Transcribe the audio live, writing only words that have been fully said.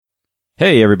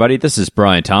Hey everybody, this is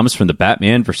Brian Thomas from the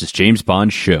Batman vs. James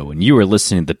Bond show, and you are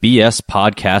listening to the BS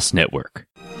Podcast Network.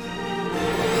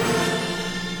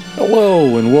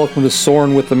 Hello, and welcome to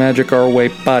Soarin' with the Magic Our Way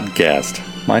podcast.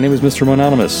 My name is Mr.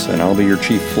 Mononymous, and I'll be your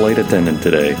chief flight attendant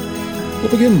today. We'll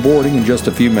begin boarding in just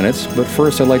a few minutes, but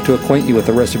first I'd like to acquaint you with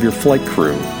the rest of your flight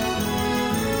crew.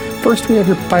 First, we have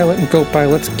your pilot and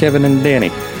co-pilots, Kevin and Danny.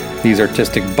 These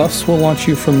artistic buffs will launch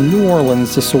you from New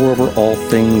Orleans to soar over all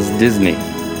things Disney.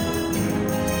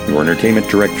 Your entertainment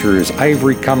director is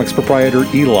Ivory Comics proprietor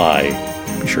Eli.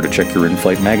 Be sure to check your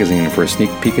in-flight magazine for a sneak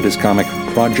peek at his comic,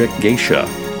 Project Geisha.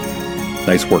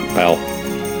 Nice work, pal.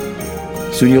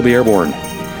 Soon you'll be airborne.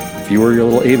 If you or your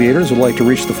little aviators would like to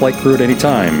reach the flight crew at any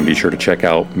time, be sure to check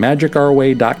out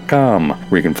magicourway.com,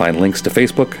 where you can find links to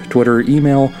Facebook, Twitter,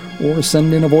 email, or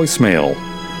send in a voicemail.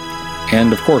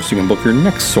 And of course, you can book your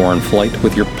next Soarin' flight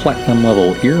with your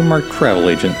platinum-level earmarked travel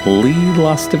agent, Lee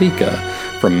Lastavica,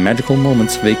 from Magical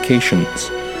Moments Vacations.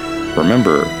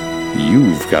 Remember,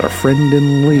 you've got a friend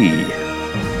in Lee.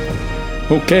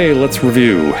 Okay, let's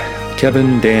review.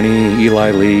 Kevin, Danny,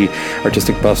 Eli, Lee,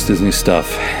 artistic buffs, Disney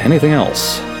stuff. Anything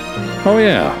else? Oh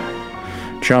yeah.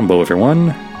 Jumbo,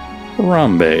 everyone.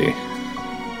 Harambe.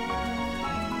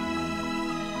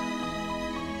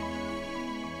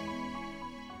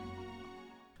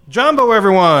 Jumbo,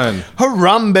 everyone!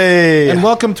 Harambe! And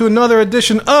welcome to another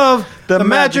edition of the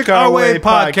Magic Our Way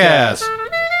podcast.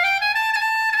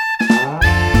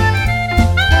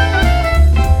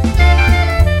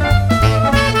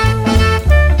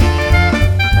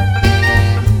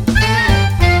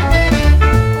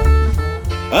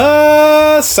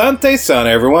 Asante Sana,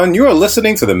 everyone. You are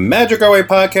listening to the Magic Our Way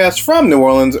podcast from New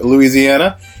Orleans,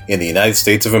 Louisiana, in the United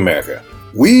States of America.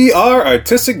 We are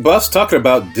artistic buffs talking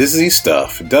about Disney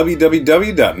stuff.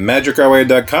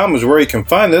 www.magicourway.com is where you can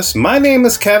find us. My name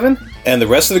is Kevin, and the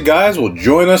rest of the guys will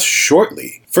join us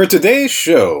shortly. For today's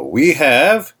show, we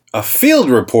have a field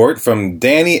report from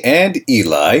Danny and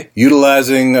Eli,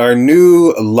 utilizing our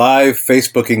new live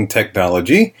Facebooking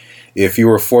technology. If you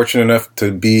were fortunate enough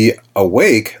to be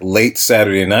awake late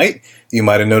Saturday night, you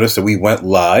might have noticed that we went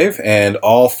live, and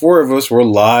all four of us were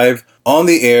live on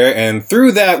the air, and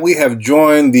through that we have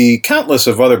joined the countless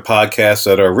of other podcasts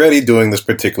that are already doing this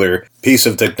particular piece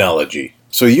of technology.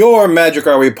 So your Magic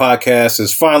Our Way podcast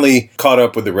is finally caught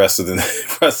up with the rest of the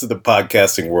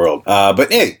podcasting world.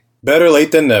 But hey, better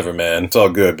late than never, man. It's all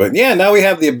good. But yeah, now we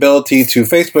have the ability to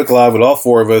Facebook Live with all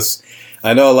four of us.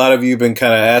 I know a lot of you have been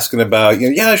kind of asking about,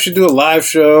 I should do a live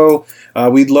show.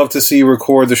 We'd love to see you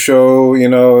record the show,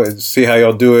 see how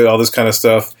y'all do it, all this kind of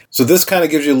stuff. So this kind of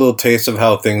gives you a little taste of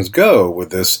how things go with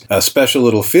this special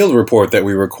little field report that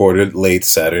we recorded late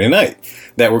Saturday night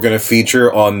that we're going to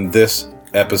feature on this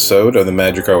episode of the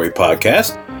Magic Our Way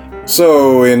podcast.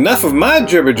 So enough of my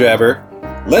jibber jabber.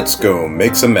 Let's go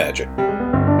make some magic.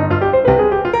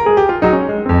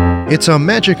 It's a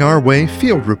Magic Our Way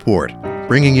field report,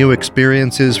 bringing you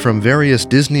experiences from various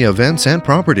Disney events and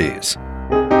properties.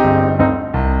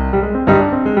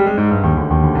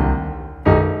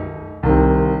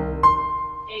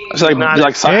 It's like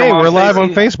hey, we're live on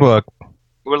Facebook.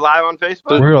 We're live on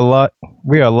Facebook?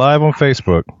 We are live on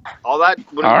Facebook. All that?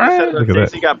 What all right. Look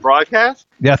at that. Got broadcast?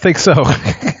 Yeah, I think so. No. I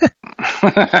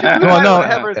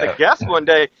had her as a guest one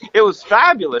day. It was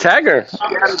fabulous. Tag her. She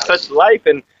had such life,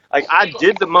 and I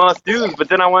did the must-dos, but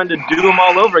then I wanted to do them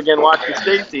all over again watching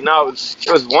Stacey. No, it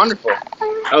was wonderful.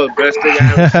 That was the best thing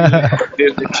I ever seen on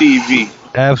Disney TV.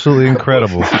 Absolutely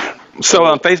incredible. So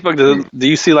on Facebook, do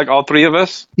you see all three of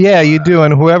us? Yeah, you do,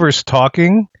 and whoever's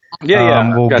talking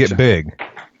will gotcha. get big.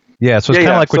 Yeah, so it's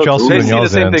kind of like what y'all see when y'all the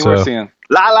same thing we're seeing.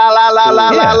 La la la la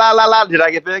la la la la la. Did I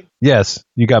get big? Yes,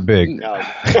 you got big. No.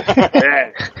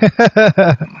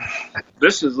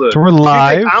 This is look. So we're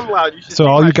live. I'm loud. You should so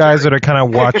all you guys that are kind of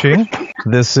watching,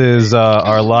 this is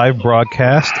our live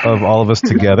broadcast of all of us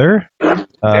together.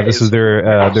 This is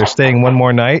they're staying one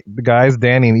more night. The guys,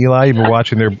 Danny and Eli, you've been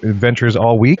watching their adventures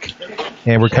all week,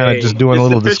 and we're kind of just doing a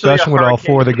little discussion with all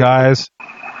four of the guys.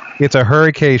 It's a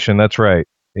hurricane, that's right.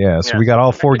 Yeah, so we got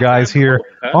all four guys here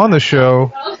on the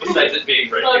show.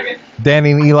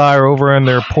 Danny and Eli are over on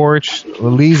their porch.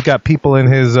 Lee's got people in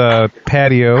his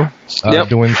patio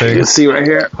doing things. You can see right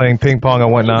here. Playing ping pong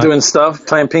and whatnot. Doing stuff,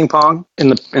 playing ping pong in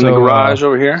the garage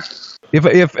over here.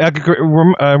 If I could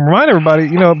remind everybody,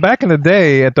 back in the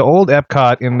day at the old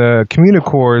Epcot in the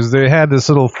Communicores, they had this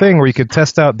little thing where you could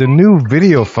test out the new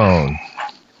video phone,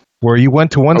 where you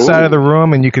went to one side of the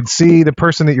room and you could see the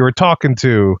person that you were talking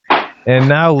to. And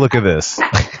now look at this.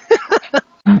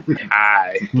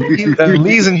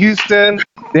 Lee's in Houston,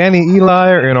 Danny,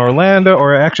 Eli are in Orlando,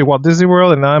 or actually Walt Disney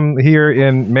World, and I'm here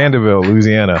in Mandeville,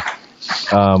 Louisiana.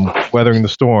 weathering the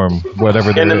storm,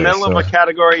 whatever there In is. the middle of a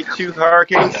Category 2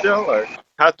 hurricane still, or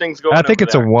how things going? I think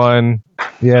it's over a 1.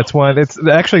 Yeah, it's 1. It's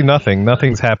actually nothing.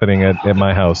 Nothing's happening at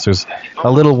my house. There's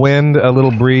a little wind, a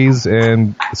little breeze,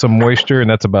 and some moisture, and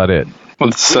that's about it. Well,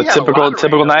 it's a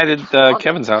typical night at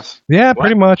Kevin's house. Yeah,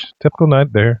 pretty much. Typical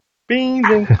night there. Beans.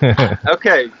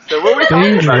 Okay, so what are we talking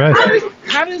Beans, about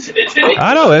right. today?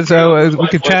 I know. So we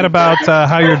could chat about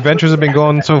how your adventures have been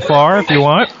going so far, if you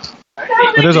want. But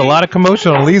there's a lot of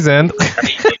commotion on Lee's end.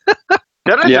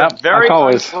 That is a very like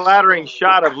always. flattering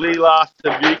shot of Leela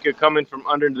Savika coming from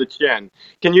under the chin.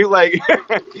 Can you,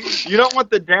 you don't want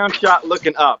the down shot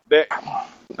looking up.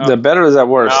 The better is that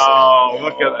worse? Oh,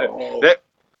 look at that.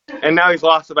 And now he's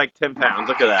lost 10 pounds.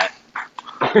 Look at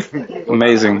that.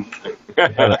 Amazing. By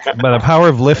the power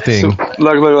of lifting,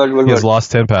 Look. he has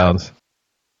lost 10 pounds.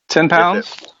 10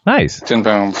 pounds? Nice. 10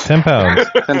 pounds. 10 pounds.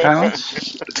 10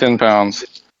 pounds? 10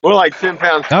 pounds. More like 10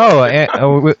 pounds.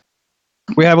 Oh,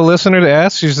 we have a listener to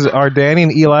ask. She says, "Are Danny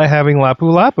and Eli having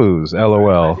lapu-lapus?"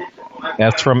 LOL.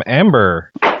 That's from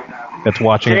Amber. That's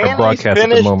watching the broadcast at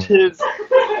the moment.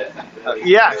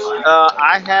 Yes.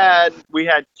 We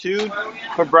had 2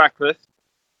 for breakfast.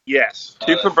 Yes.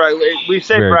 2 for breakfast. We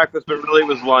say Great. breakfast, but really it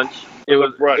was lunch. It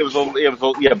was brunch.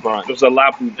 brunch. It was a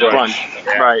lapu brunch.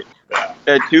 Yeah. Right.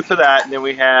 2 for that, and then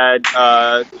we had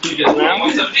 2 just now.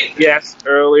 Yes,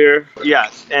 earlier.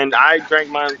 Yes, and I drank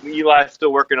mine. Eli's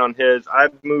still working on his.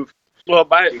 I've moved. Well,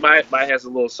 mine has a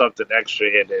little something extra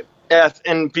in it. Yes,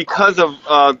 and because of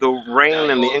the rain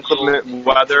and the inclement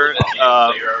weather,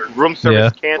 room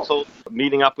service canceled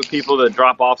meeting up with people to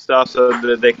drop off stuff, so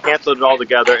they canceled it all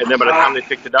together, and then by the time they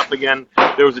picked it up again,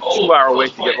 there was a 2-hour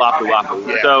wait to get lapu lapu.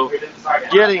 Yeah. So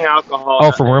getting alcohol...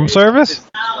 Oh, for room service?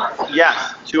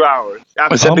 Yes, 2 hours.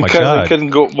 Was that Oh my because God. they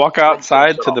couldn't walk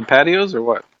outside to the patios, or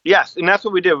what? Yes, and that's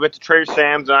what we did. We went to Trader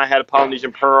Sam's, and I had a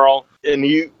Polynesian Pearl. And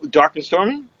Dark and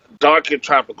Stormy? Dark and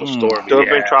tropical stormy. Dark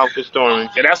and tropical stormy.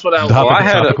 And that's what I was. Dark and I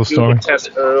had tropical stormy. test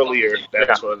earlier.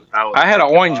 That's what I was. I had an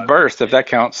orange burst, if that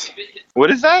counts. What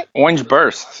is that? Orange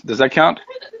burst. Does that count?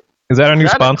 Is that our new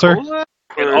Is that a sponsor? cola?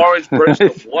 An orange burst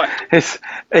of what? It's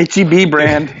HEB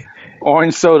brand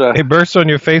orange soda. It bursts on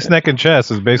your face, neck, and chest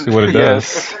is basically what it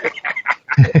does. Yes.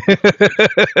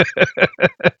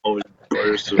 Orange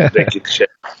burst of naked chest.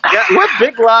 Yeah, what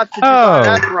Big Lots did you buy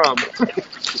that from?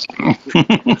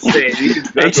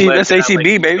 That's HEB,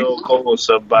 baby. Cola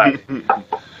somebody.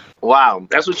 Wow.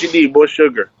 That's what you need, more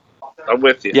sugar. I'm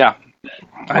with you. Yeah.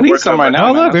 I need some right now.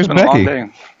 Oh, man. look, there's It's been a long Becky.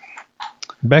 day.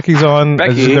 Becky's on.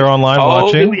 Becky. They're online Oh,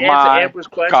 watching. Did we answer My Amber's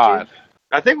question? God.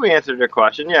 I think we answered your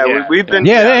question. Yeah, Yeah. we've been.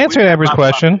 Yeah, they we've answered been Amber's talking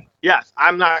question. about- Yes,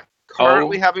 I'm not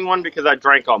currently having one because I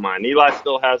drank all mine. Eli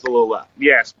still has a little left.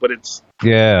 Yes, but it's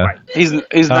Yeah. He's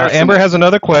nursing Amber it. has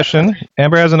another question.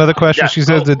 Yeah. She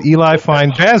says, "Did Eli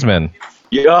find Jasmine?"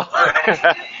 Yeah.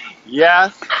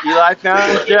 Yes, Eli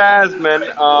found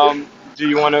Jasmine. Do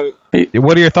you want to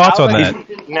What are your thoughts on that?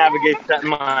 navigate that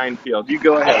minefield? You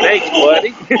go ahead. thanks,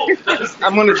 buddy.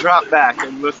 I'm going to drop back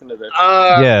and listen to this.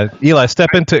 Yeah, Eli, step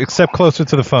closer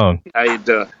to the phone. How you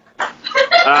doing?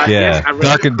 Yeah, Yes, I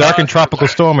read dark and tropical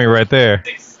stormy right there.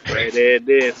 Right there it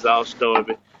is, all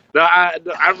stormy. No, I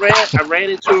ran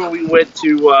into her. We went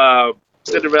to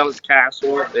Cinderella's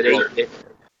castle at the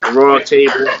royal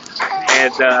table,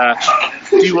 and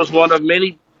she was one of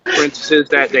many princesses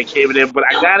that came in there. But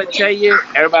I gotta tell you,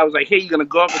 everybody was like, "Hey, you gonna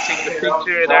go up and take the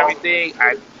picture and everything?"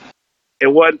 It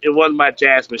wasn't my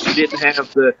Jasmine. She didn't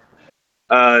have the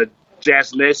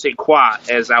Jasmine Quoi,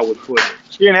 as I would put it.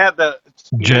 She didn't have the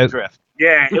drift.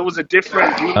 Yeah, it was a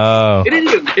different. Oh, It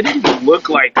didn't even look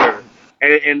like her.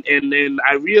 And then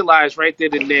I realized right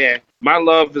then and there, my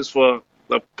love is for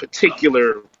a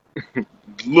particular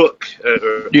look.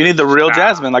 You need the real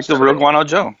Jasmine, like the real Guano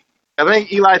Joe. I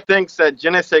think Eli thinks that je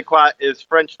ne sais quoi is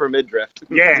French for midriff.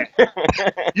 Yeah.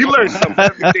 You learn something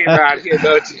everything around here,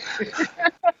 don't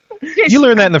you? you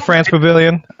learned that in the France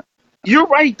Pavilion. You're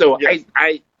right, though. Yes.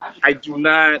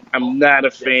 I'm not a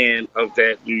fan of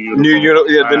that new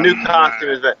The new costume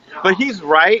is that. But he's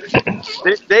right.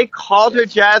 They called her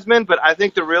Jasmine, but I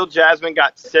think the real Jasmine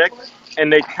got sick,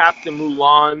 and they tapped the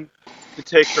Mulan to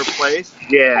take her place.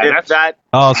 Yeah, If that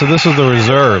Oh, so this is the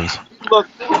reserves.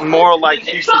 looked more like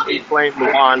she should be playing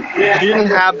Mulan, she didn't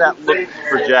have that look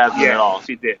for Jasmine at all.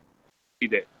 She did.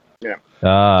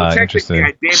 Ah, Technically, interesting.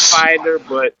 I did find her,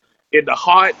 but in the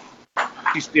heart,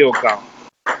 she's still gone.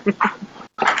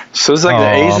 So it's like the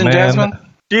Aw, Asian man. Jasmine?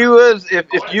 She was, if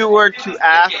you were to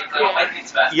ask,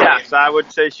 yes, I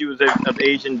would say she was of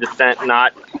Asian descent,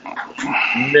 not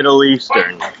Middle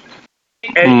Eastern.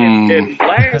 And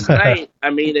last night, I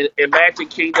mean, in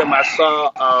Magic Kingdom, I saw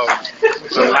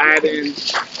Aladdin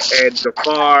and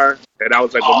Jafar, and I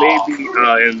was like, well, maybe,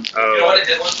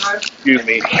 excuse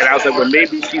me, and I was like, well,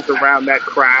 maybe she's around that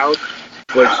crowd,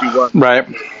 but she wasn't. Right.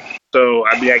 So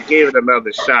I mean, I gave it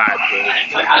another shot,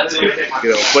 but,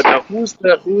 you know. But who's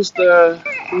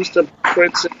the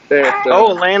princess that?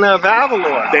 Elena of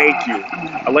Avalor. Thank you,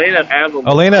 Elena of Avalor.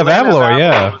 Elena of Avalor,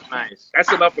 yeah. Was nice. That's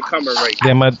an up and comer right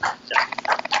Yeah,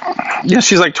 Yeah,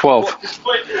 she's like 12.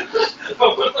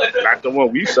 Not the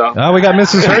one we saw. Oh, we got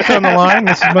Mrs. Hirsch on the line.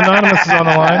 Mrs. Mononymous is on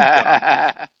the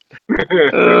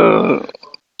line.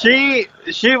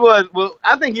 She was, well,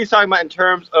 I think he's talking about in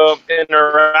terms of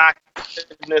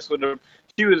interactiveness with her.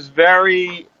 She was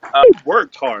very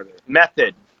Worked harder.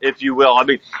 method, if you will. I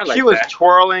mean, I like she was that.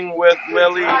 twirling with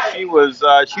Lily. She was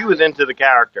into the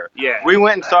character. Yeah. We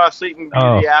went and saw Sleeping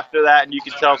Beauty after that, and you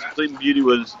could tell Sleeping Beauty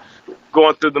was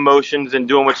going through the motions and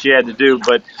doing what she had to do.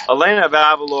 But Elena of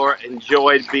Avalor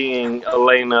enjoyed being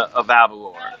Elena of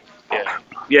Avalor. Yeah.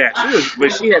 Yeah, she was,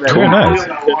 but she had Very nice.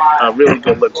 really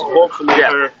good look. So hopefully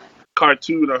her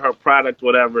cartoon or her product,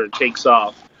 whatever, takes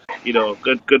off. You know,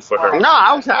 good for her. No,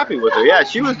 I was happy with her. Yeah,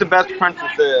 she was the best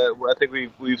princess I think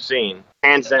we've seen,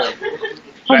 hands down.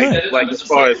 Like as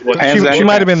far as what She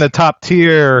might have been the top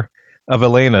tier of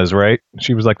Elena's, right?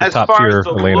 She was like the As top far tier as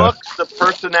the Elena. looks, the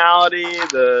personality,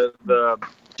 the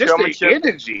just the showmanship,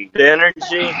 energy. the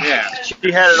energy. Yeah.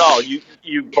 She had it all.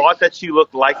 You bought that she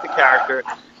looked like the character,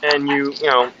 and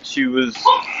she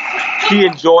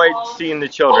enjoyed seeing the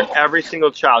children. Every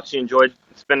single child, she enjoyed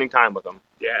spending time with them.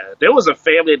 Yeah, there was a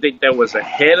family I think that was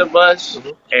ahead of us,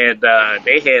 and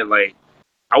they had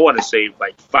I want to say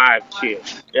 5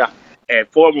 kids. Yeah. And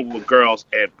 4 of them were girls,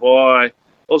 and boy,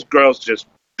 those girls just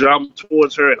jumped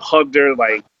towards her and hugged her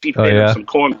like she fed her some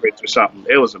cornbread or something.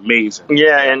 It was amazing.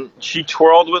 Yeah, and she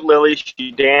twirled with Lily.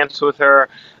 She danced with her.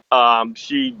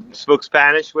 She spoke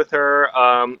Spanish with her.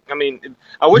 I mean,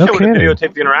 I wish I would have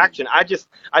videotaped the interaction. I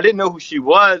didn't know who she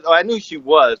was. Oh, I knew she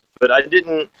was, but I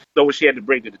didn't know what she had to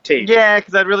bring to the table. Yeah,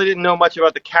 because I really didn't know much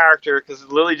about the character, because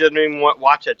Lily doesn't even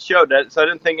watch that show, so I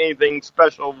didn't think anything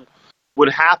special would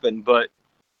happen. But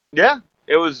yeah,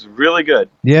 it was really good.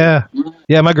 Yeah,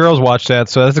 my girls watch that,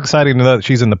 so that's exciting to know that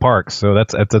she's in the park. So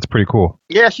that's pretty cool.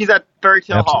 Yeah, she's at Fairy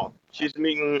Tale Hall. She's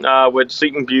meeting with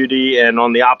Sleeping Beauty, and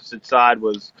on the opposite side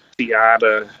was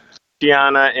Tiana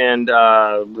and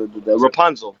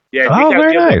Rapunzel. Yeah,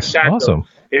 very nice, awesome.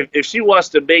 If she wants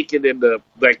to make it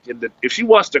if she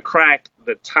wants to crack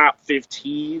the top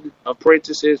 15 of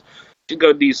princesses, she's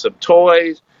gonna need some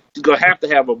toys. She's gonna have to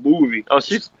have a movie. Oh,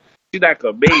 she's not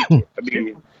gonna make it. I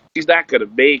mean, she's not gonna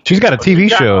make. She's got a TV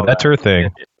show. That's her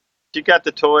thing. She got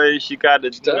the toys. She got the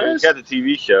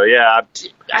TV show. Yeah,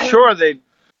 I'm sure they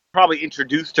probably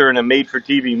introduced her in a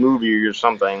made-for-TV movie or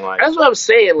something like. That's what I'm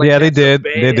saying. Yeah, they did.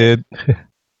 They did.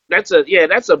 That's a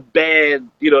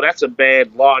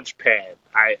bad launch pad.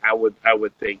 I would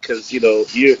think, because you're.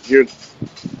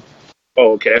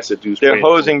 Oh, okay, that's a deuce. They're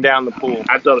hosing down the pool.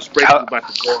 I thought a spray was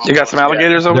about to go off. You got some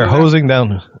alligators over there? They're hosing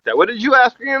down. What did you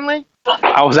ask, Emily?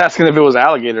 I was asking if it was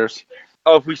alligators.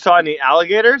 Oh, if we saw any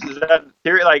alligators? Is that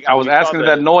like? I was asking if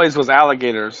that noise was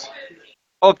alligators.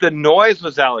 Oh, if the noise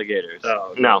was alligators.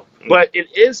 Oh, no. But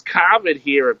it is common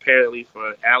here, apparently,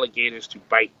 for alligators to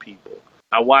bite people.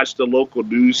 I watch the local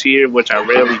news here, which I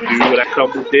rarely do when I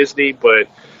come to Disney, but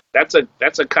that's a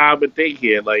common thing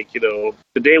here.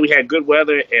 Today we had good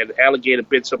weather and alligator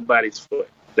bit somebody's foot.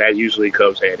 That usually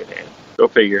comes hand in hand. Go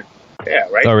figure. Yeah,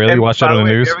 right? Oh, really? You watch that on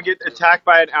the news? If you ever get attacked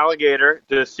by an alligator,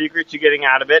 the secret to getting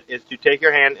out of it is to take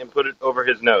your hand and put it over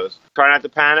his nose. Try not to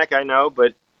panic, I know,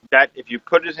 but that if you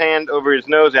put his hand over his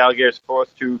nose, the alligator is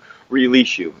forced to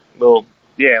release you. Little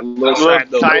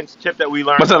science tip that we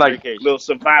learned. What's that like? Little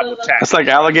survival tactic. That's like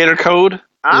alligator code? Is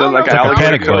that like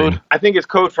alligator code? I think it's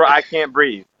code for I can't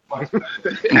breathe.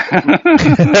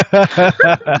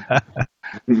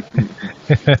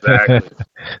 Exactly.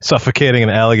 Suffocating an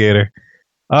alligator.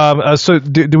 So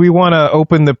do we want to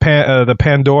open the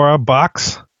Pandora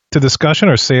box to discussion,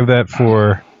 or save that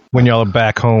for when y'all are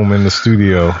back home in the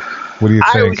studio? What do you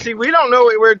think? See, we don't know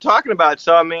what we're talking about,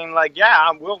 so I mean,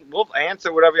 we'll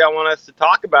answer whatever y'all want us to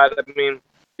talk about. I mean,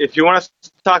 if you want us to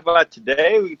talk about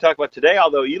today, we can talk about today,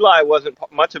 although Eli wasn't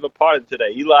much of a part of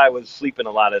today. Eli was sleeping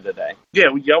a lot of today.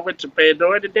 Yeah, y'all went to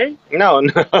Pandora today? No,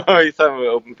 he's talking about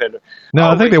open Pandora. No,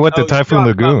 I think they went to Typhoon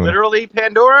Lagoon. Literally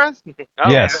Pandora?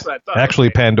 Yes, actually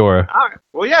Pandora. All right.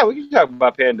 Well, yeah, we can talk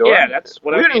about Pandora. Yeah, that's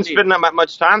what we didn't spend that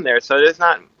much time there, so it's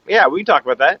not. Yeah, we can talk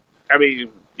about that. I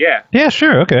mean, yeah. Yeah,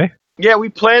 sure, okay. Yeah, we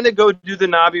planned to go do the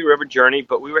Navi River journey,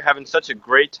 but we were having such a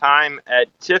great time at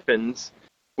Tiffin's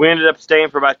We ended up staying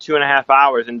for about 2.5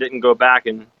 hours and didn't go back,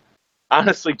 and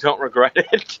honestly don't regret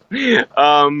it.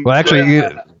 Well, actually,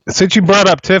 since you brought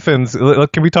up Tiffin's,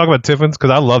 can we talk about Tiffin's? Because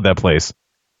I love that place.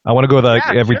 I want to go there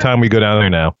every time we go down there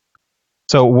now.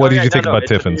 So what did you think about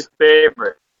Tiffin's?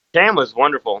 Favorite. Cam was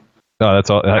wonderful. Oh, that's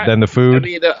all. Then the food? I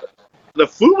mean, the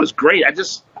food was great. I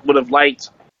just would have liked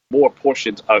more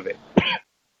portions of it.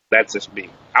 That's just me.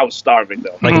 I was starving,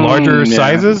 though. Like larger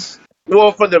sizes?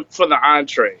 Well, for the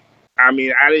entree. I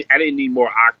mean, I didn't need more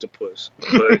octopus,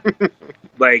 but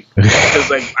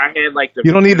because I had like the.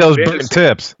 You don't need those burnt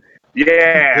tips.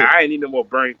 Yeah, I didn't need no more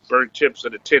burnt tips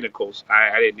of the tentacles.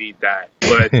 I didn't need that.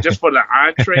 But just for the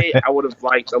entree, I would have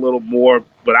liked a little more.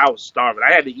 But I was starving.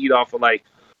 I had to eat off of like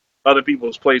other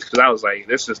people's plates because I was like,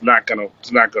 this is not gonna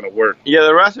work. Yeah,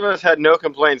 the rest of us had no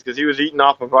complaints because he was eating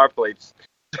off of our plates.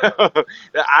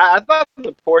 I thought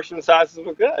the portion sizes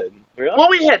were good. Really? Well,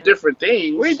 we had different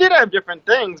things. We did have different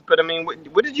things, but I mean,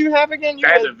 what did you have again? You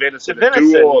had the venison,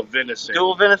 dual venison.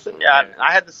 Dual venison. Yeah,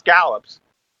 I had the scallops,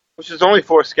 which is only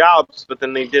 4 scallops, but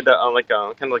then they did kind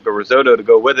of like a risotto to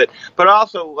go with it. But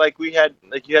also, you had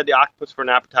the octopus for an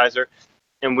appetizer,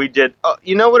 and we did.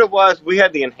 You know what it was? We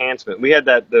had the enhancement. We had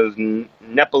those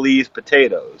Nepalese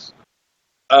potatoes.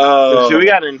 So we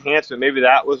got an enhancement. Maybe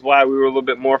that was why we were a little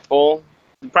bit more full.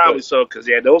 Probably so, because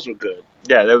those were good.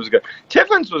 Yeah, that was good.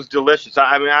 Tiffin's was delicious.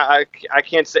 I mean, I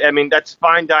can't say. I mean, that's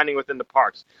fine dining within the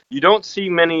parks. You don't see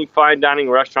many fine dining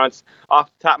restaurants.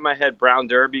 Off the top of my head, Brown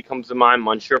Derby comes to mind.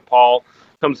 Monsieur Paul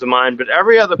comes to mind. But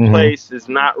every other place is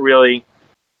not really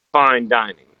fine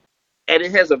dining. And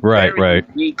it has a very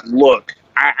unique look.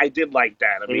 I did like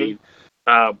that. I mean,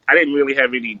 I didn't really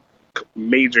have any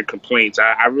major complaints.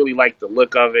 I really liked the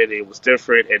look of it. It was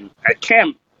different, and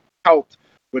Cam helped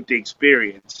with the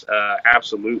experience,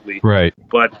 absolutely. Right.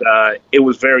 But it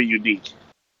was very unique.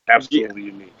 Absolutely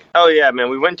unique. Oh, yeah, man.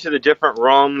 We went to the different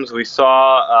rooms. We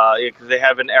saw, because they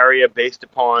have an area based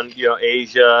upon,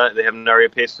 Asia. They have an area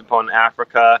based upon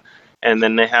Africa. And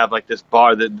then they have, like, this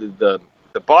bar. The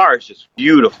bar is just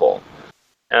beautiful.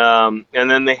 And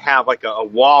then they have, like, a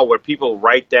wall where people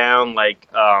write down, like,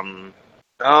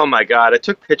 oh my God! I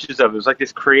took pictures of it. It was like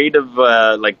this creative,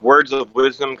 like words of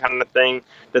wisdom kind of thing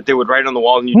that they would write on the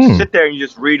wall, and you sit there and you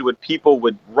just read what people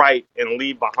would write and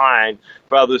leave behind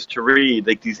for others to read,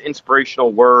 like these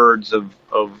inspirational words of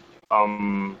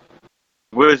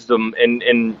wisdom,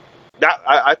 and that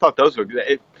I thought those were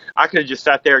good. I could have just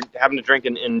sat there having a drink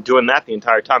and doing that the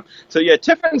entire time. So yeah,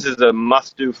 Tiffin's is a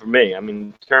must-do for me. I mean,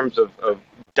 in terms of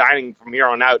dining from here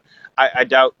on out, I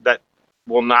doubt that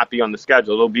will not be on the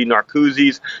schedule. It'll be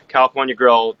Narcoossee's, California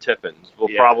Grill, Tiffin's. Will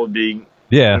probably be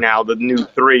now the new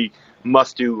 3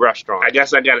 must-do restaurants. I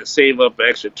guess I got to save up an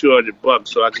extra $200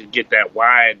 so I can get that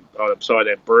wine.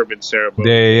 That bourbon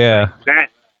ceremony. Yeah.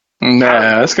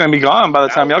 It's gonna be gone by the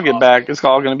time y'all get back. It's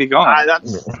all gonna be gone.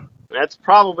 That's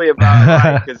probably about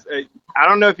right. Because I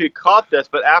don't know if you caught this,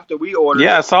 but after we ordered,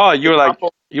 I saw it.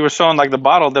 You were showing like the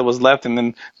bottle that was left, and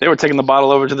then they were taking the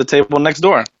bottle over to the table next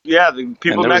door. Yeah, the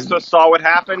people next to us saw what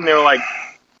happened. They were like,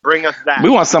 "Bring us that. We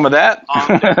want some of that.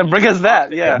 Bring us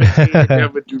that." Yeah.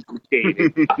 Never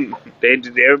duplicated.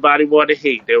 Everybody wanted to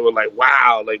hate. They were like,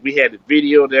 "Wow!" Like we had the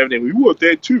video and everything. We want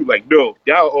that too. Like, no,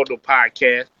 y'all on no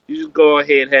podcast. You just go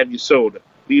ahead and have your soda.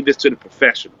 Leave this to the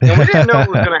professionals. And we didn't know what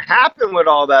was going to happen with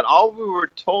all that. All we were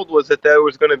told was that there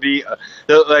was going to be,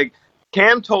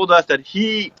 Cam told us that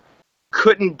he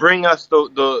couldn't bring us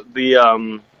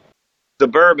the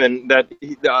bourbon, that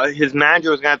his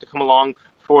manager was going to have to come along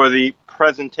for the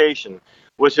presentation,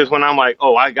 which is when I'm like,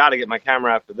 oh, I got to get my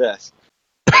camera after this.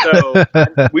 So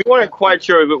we weren't quite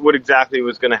sure what exactly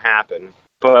was going to happen.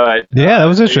 But that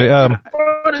was interesting.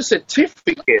 For the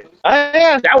certificate,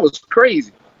 that was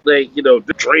crazy. Like,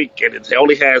 the drink, and it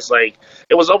only has it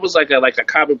was almost like a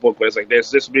comic book where it's like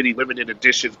there's this many limited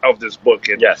editions of this book.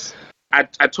 And yes,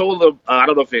 I told them, I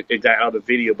don't know if it got out of the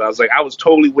video, but I was like, I was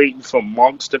totally waiting for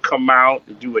monks to come out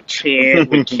and do a chant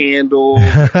with candles,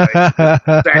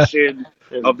 session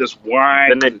of this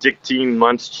wine. Benedictine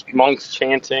monks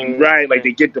chanting. Right, like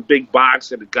they get the big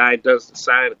box and the guy does the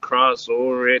sign of the cross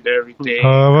over it and everything.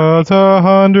 It's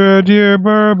 100-year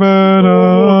bourbon.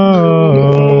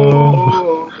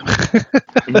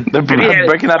 They're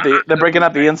breaking out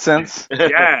the incense.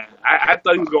 Yeah, I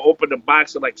thought he was gonna open the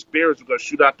box and spirits were gonna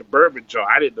shoot out the bourbon jar.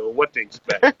 I didn't know what to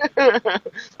expect.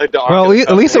 Well,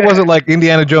 at least it wasn't like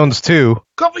Indiana Jones 2.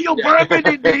 Cover your bourbon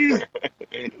in these.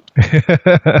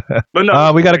 But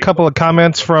no, we got a couple of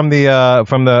comments from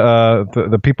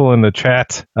the people in the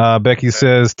chat. Becky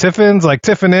says Tiffin's like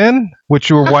Tiffin in, which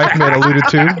your wife may have alluded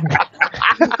to.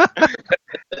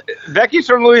 Becky's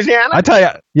from Louisiana? I tell you,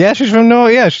 yeah, she's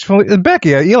from Becky.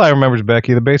 Eli remembers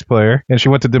Becky, the bass player, and she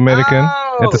went to Dominican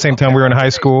at the same time we were in high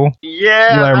school.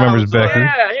 Yeah. Eli remembers Becky.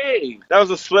 Yeah, hey. That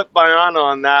was a slip by Anna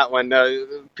on that one.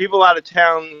 People out of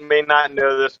town may not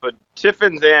know this, but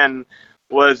Tiffin's Inn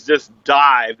was this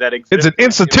dive that existed. It's an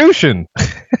institution.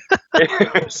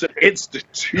 It's an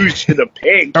institution of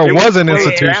pig. Or was an Closed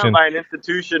institution. down by an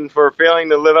institution for failing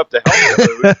to live up to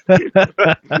health.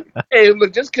 Hey,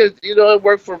 look, just because, it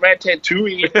worked for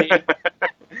Ratatouille.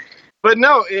 But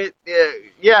no,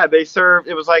 they served,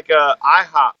 it was like a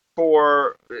IHOP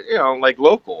for, like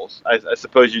locals, I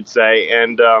suppose you'd say.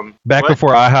 And Back before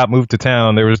IHOP moved to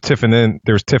town, there was Tiffin's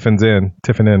Inn.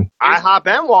 IHOP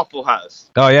and Waffle House.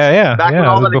 Oh, yeah. Back when Yeah,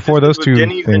 all that before those existed two was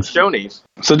Denny's and things. Shoney's.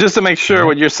 So just to make sure,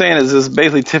 what you're saying is this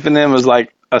basically Tiffin Inn was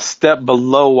like a step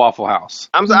below Waffle House.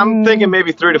 I'm thinking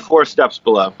maybe 3 to 4 steps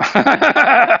below.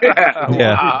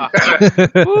 Yeah.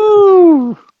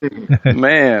 Woo!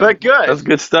 Man. But good. That's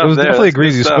good stuff. It was there. definitely a That's good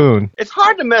greasy stuff. spoon. It's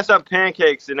hard to mess up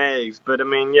pancakes and eggs, but I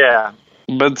mean, yeah.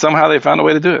 But somehow they found a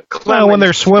way to do it. Well, when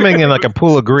they're swimming in like a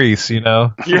pool of grease, Yes.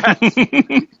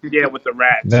 Yeah, with the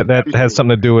rats. that has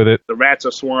something to do with it. The rats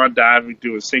are swan diving,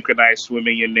 doing synchronized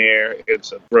swimming in there.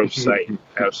 It's a gross sight.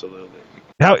 Absolutely.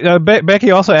 How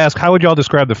Becky also asked, how would y'all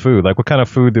describe the food? Like, what kind of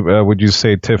food would you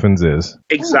say Tiffin's is?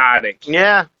 Exotic.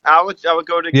 Yeah, I would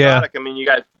go to exotic. I mean, you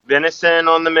got venison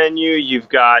on the menu. You've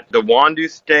got the Wandu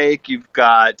steak. You've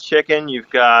got chicken. You've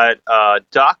got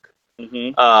duck.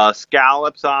 Mm-hmm.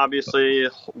 Scallops, obviously.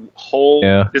 Whole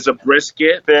There's a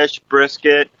brisket. Fish,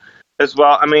 brisket as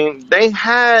well. I mean, they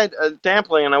had a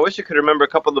sampling, and I wish I could remember a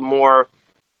couple of the more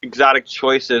exotic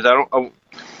choices. I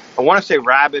want to say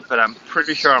rabbit, but I'm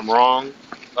pretty sure I'm wrong.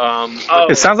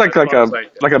 It sounds like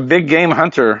a big game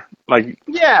hunter. Like,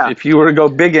 if you were to go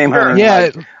big game hunter,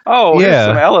 here's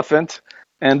some elephant,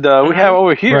 and we have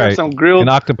over here some grilled an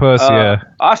octopus,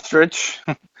 ostrich,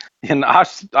 and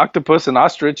octopus and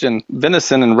ostrich and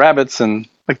venison and rabbits and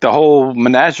like the whole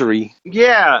menagerie.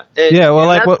 Yeah. Well,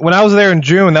 like when I was there in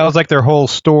June, that was like their whole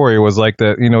story was like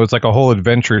it's like a whole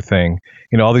adventure thing.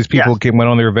 All these people went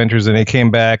on their adventures and they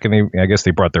came back and I guess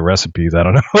they brought their recipes. I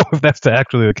don't know if that's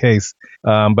actually the case.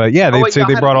 But yeah, they'd say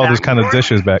they brought all these kind of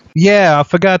dishes back. Yeah, I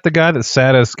forgot the guy that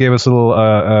sat us gave us a little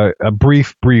a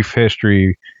brief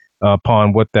history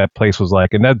upon what that place was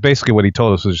like, and that's basically what he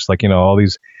told us was just like all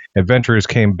these adventurers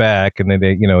came back and then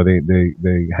they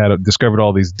had discovered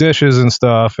all these dishes and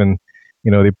stuff, and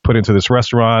they put into this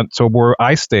restaurant. So where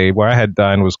I stayed, where I had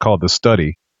dined, was called the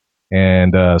Study,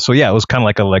 and so yeah, it was kind of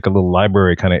like a little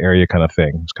library kind of area kind of thing.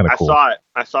 It was kind of cool.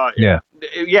 I saw it. Yeah.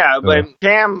 But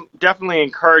Cam definitely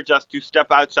encouraged us to step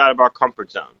outside of our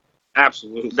comfort zone.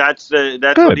 Absolutely. That's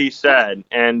what he said.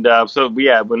 And so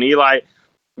when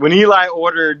Eli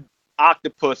ordered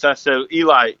octopus, I said,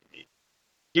 Eli,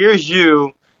 here's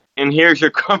you. And here's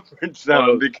your comfort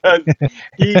zone, because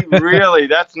he really,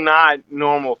 that's not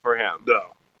normal for him. No,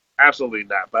 absolutely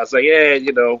not. But I was like,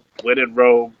 when in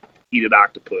Rome, eat an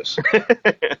octopus.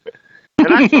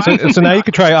 So now you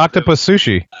could try octopus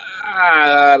sushi.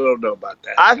 I don't know about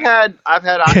that. I've had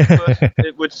octopus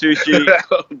with sushi, I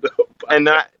don't know and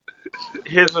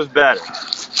his was better,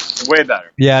 way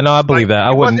better. Yeah, no, I believe that.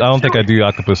 I don't think I'd do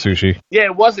octopus sushi. Yeah,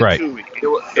 it wasn't right. chewy.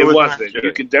 It wasn't.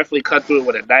 You could definitely cut through it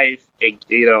with a knife, and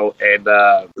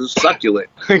it was succulent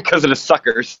because of the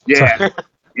suckers. Yeah.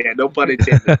 Yeah, no pun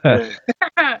intended.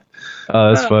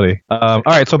 That's funny. All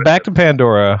right, so back to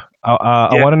Pandora.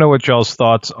 I want to know what y'all's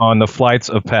thoughts on the Flights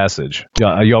of Passage.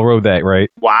 Y'all rode that, right?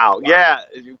 Wow. Yeah,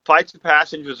 Flights of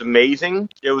Passage was amazing.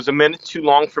 It was a minute too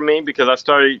long for me because I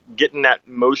started getting that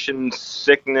motion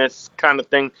sickness kind of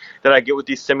thing that I get with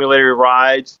these simulator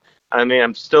rides. I mean,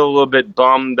 I'm still a little bit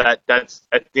bummed that's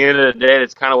at the end of the day,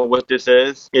 it's kind of what this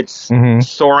is. It's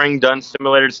soaring done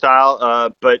simulator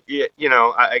style, but I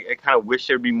kind of wish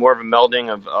there'd be more of a melding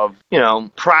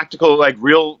of practical, like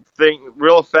real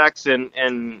effects and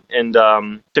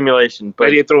simulation. But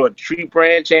maybe they throw a tree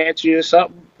branch at you or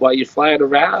something while you're flying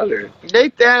around, or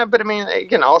but I mean,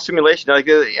 again, all simulation, like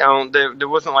there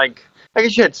wasn't like. I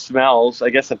guess you had smells. I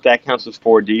guess if that counts as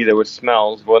 4D, there was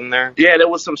smells, wasn't there? Yeah, there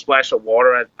was some splash of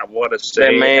water, I want to say.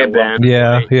 There may have been.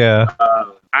 Yeah.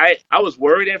 I was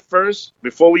worried at first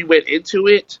before we went into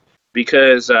it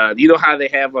because you know how they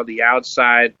have on the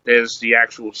outside, there's the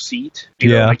actual seat?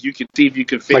 You know, like you can see if you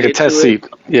can fit like a test seat.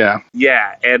 Yeah.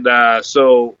 Yeah, and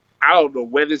so I don't know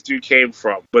where this dude came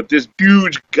from, but this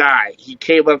huge guy, he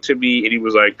came up to me and he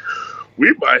was like,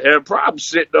 "We might have problems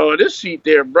sitting on this seat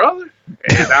there, brother."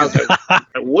 And I was like,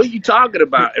 what are you talking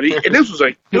about? And this was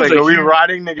like, are we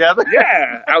riding together?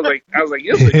 Yeah. I was like,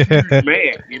 this is a huge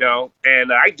man, you know.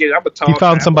 And I'm a tall guy. You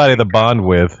found somebody to bond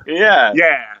with. Yeah.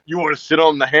 Yeah. You want to sit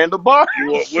on the handlebar?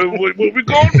 What we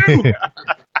gonna do?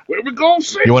 Where we gonna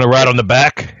sit? You want to ride on the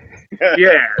back?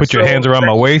 Yeah. Put your hands around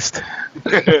my waist.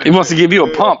 He wants to give you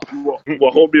a pump.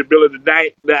 Well, hold me a bill of the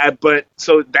night. But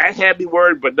so that had me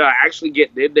worried. But no, actually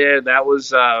getting in there, that was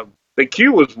the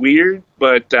queue was weird,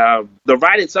 but the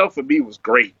ride itself for me was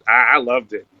great. I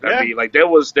loved it. Yeah. I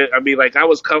mean, like I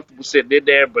was comfortable sitting in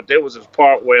there, but there was this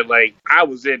part where like I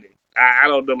was in it. I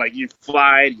don't know, like you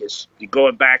fly, you're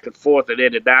going back and forth and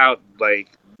in and out. Like,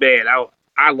 man,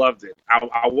 I loved it.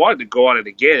 I wanted to go on it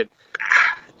again.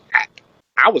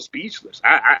 I was speechless.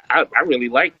 I really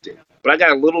liked it, but I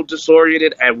got a little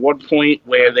disoriented at one point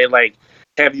where they like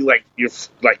have you like you're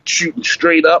like shooting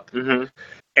straight up, and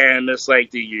it's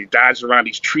like you're dodging around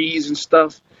these trees and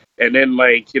stuff, and then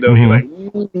like you're like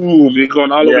ooh, you're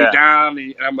going all the way down,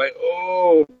 and I'm like,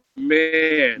 oh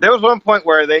man. There was one point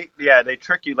where they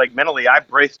trick you like mentally. I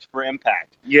braced for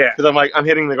impact. Yeah, because I'm like, I'm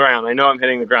hitting the ground. I know I'm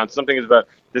hitting the ground. Something is about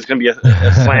there's going to be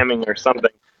a slamming or something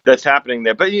that's happening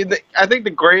there. But I think the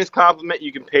greatest compliment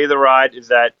you can pay the ride is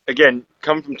that, again,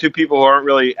 coming from two people who aren't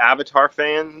really Avatar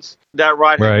fans, that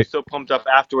ride had you so pumped up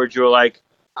afterwards, you were like,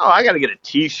 oh, I got to get a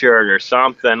T-shirt or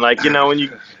something. Like, you know, when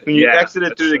you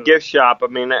exited through the gift shop, I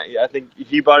mean, I think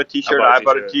he bought a T-shirt, I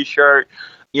bought a T-shirt.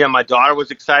 Yeah, my daughter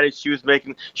was excited.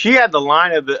 She had the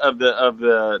line of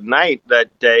the night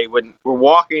that day when we're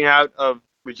walking out of,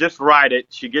 we just ride it.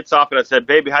 She gets off and I said,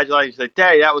 baby, how'd you like it? She said,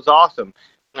 Daddy, that was awesome.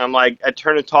 And I'm like, I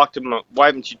turned and talked to my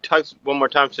wife, and she touched one more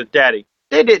time and said, Daddy,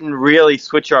 they didn't really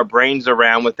switch our brains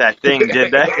around with that thing,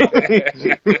 did they?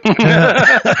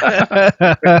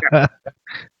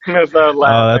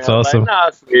 Oh, that's awesome. Like, nah,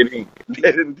 sweetie,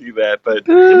 they didn't do that. But it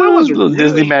was really,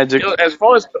 Disney magic. You know, as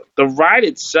far as the ride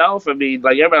itself, I mean,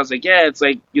 like everybody's like, yeah, it's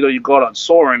like, you know, you go out on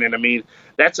Soarin', and I mean,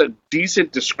 that's a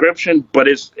decent description, but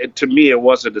to me, it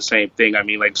wasn't the same thing. I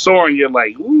mean, like Soarin', you're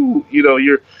like, ooh, you know,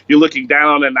 you're looking down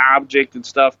on an object and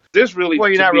stuff. This really, well,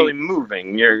 you're not really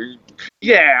moving.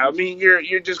 Yeah, I mean,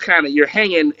 you're just kind of, you're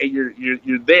hanging and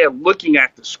you're there looking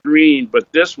at the screen,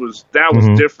 but that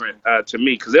was different to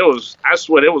me, because I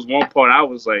swear there was one point I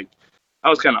was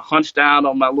kind of hunched down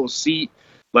on my little seat,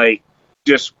 like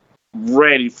just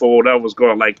ready for whatever was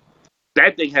going. Like,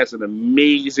 that thing has an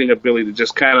amazing ability to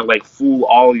just kind of like fool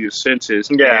all your senses,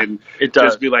 and it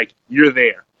does. Just be like, you're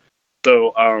there.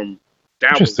 So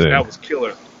that was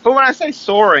killer. But when I say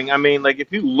soaring, I mean, like,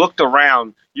 if you looked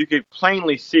around, you could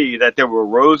plainly see that there were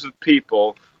rows of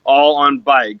people all on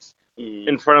bikes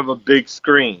in front of a big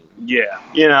screen. Yeah.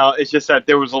 You know, it's just that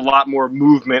there was a lot more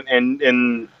movement,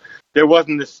 and there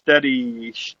wasn't this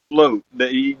steady float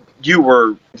that you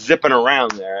were zipping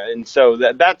around there. And so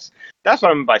that's what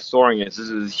I mean by soaring is. This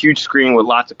is a huge screen with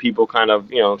lots of people kind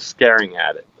of, you know, staring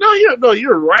at it. No,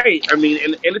 you're right. I mean,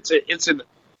 and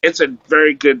it's a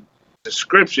very good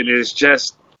description. It's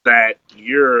just that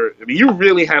you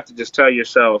really have to just tell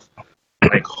yourself,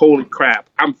 like, holy crap,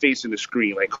 I'm facing the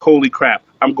screen. Like, holy crap,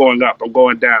 I'm going up, I'm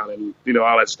going down, and, you know,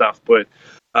 all that stuff. But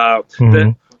now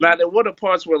there were the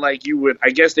parts where, like,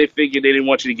 I guess they figured they didn't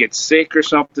want you to get sick or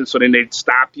something, so then they'd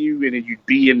stop you, and then you'd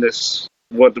be in this,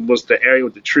 what was the area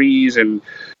with the trees and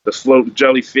the floating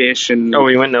jellyfish. And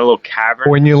we went in a little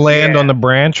cavern. When you land on the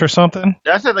branch or something?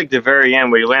 That's at, like, the very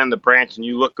end, where you land on the branch and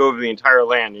you look over the entire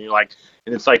land, and you're like,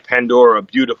 and it's like Pandora,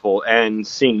 beautiful and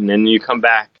scene, and you come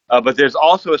back. But there's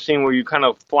also a scene where you kind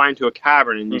of fly into a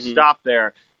cavern and you stop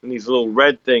there, and these little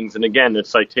red things, and again,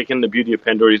 it's like taking the beauty of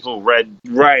Pandora, these little red...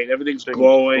 Right, everything's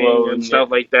glowing and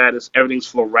stuff like that. Everything's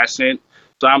fluorescent.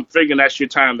 So I'm figuring that's your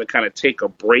time to kind of take a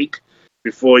break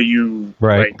before you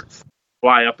like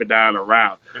fly up and down and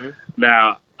around.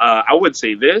 Now, I would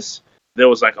say this. There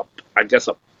was like a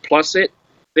plus-it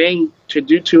thing to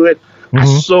do to it. I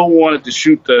so wanted to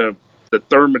shoot the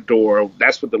Thermidor.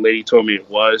 That's what the lady told me it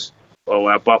was. Oh,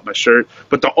 I bought my shirt.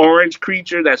 But the orange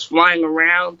creature that's flying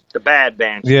around, the bad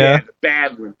banshee. Yeah, the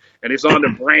bad one. And it's on the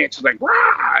branch. It's like,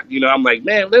 rah! You know, I'm like,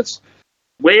 man,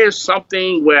 where's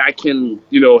something where I can,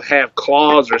 you know, have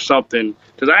claws or something?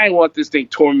 Because I ain't want this thing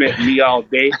tormenting me all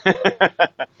day.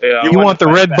 You want the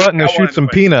red button to shoot some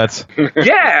peanuts.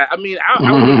 Yeah, I mean,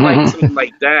 I would like something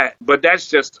like that. But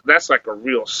that's like a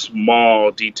real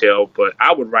small detail. But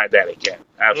I would ride that again.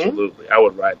 Absolutely. I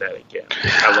would ride that again.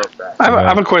 I love I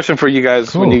have a question for you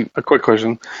guys. Cool. A quick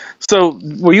question. So,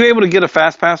 were you able to get a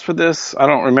fast pass for this? I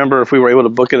don't remember if we were able to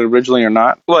book it originally or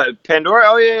not. What, Pandora?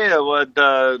 Oh, yeah. What,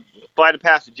 Flight of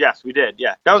Passage? Yes, we did.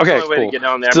 Yeah, that was the only way to get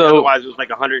on there. So, otherwise, it was like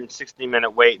a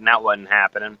 160-minute wait, and that wasn't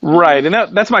happening. Right, and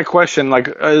that's my question. Like,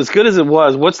 as good as it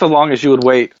was, what's the longest you would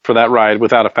wait for that ride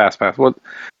without a fast pass? What,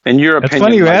 in your opinion? It's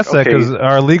funny you asked that because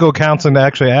our legal counsel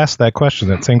actually asked that question.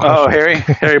 That same question. Oh,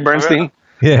 Harry Bernstein.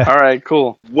 Yeah. All right,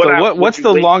 cool. What's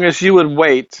the longest you would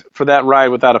wait for that ride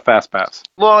without a fast pass?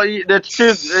 Well, that's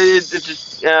true.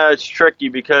 It's tricky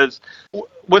because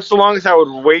what's the longest I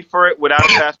would wait for it without a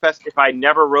fast pass if I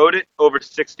never rode it? Over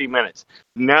 60 minutes.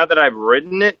 Now that I've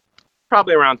ridden it,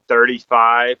 probably around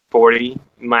 35, 40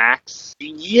 max.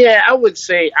 Yeah, I would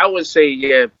say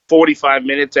 45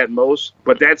 minutes at most.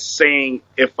 But that's saying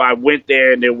if I went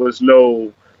there and there was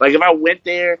no, like if I went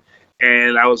there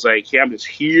and I was like, yeah, I'm just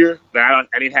here, I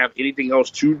didn't have anything else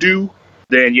to do,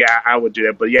 then yeah, I would do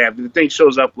that. But yeah, if the thing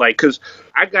shows up, like, because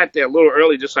I got there a little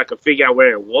early just so I could figure out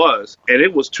where it was, and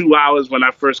it was 2 hours when I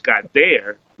first got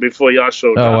there before y'all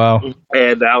showed up. Oh, wow.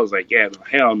 And I was like, yeah,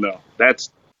 hell no,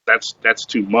 that's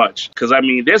too much. Because, I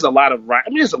mean, there's a lot of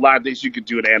things you could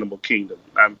do in Animal Kingdom,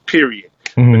 period,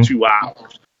 for 2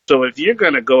 hours. So if you're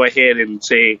going to go ahead and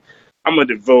say, I'm going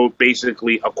to devote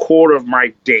basically a quarter of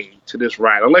my day to this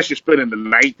ride, unless you're spending the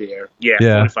night there. Yeah.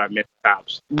 45 minutes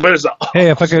tops. But it's hey,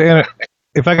 if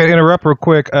I could interrupt real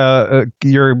quick,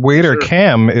 your waiter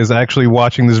Cam is actually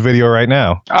watching this video right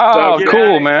now. Oh,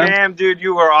 cool, man! Cam, dude,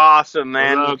 you were awesome,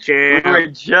 man. Hello, Cam. We were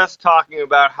just talking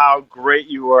about how great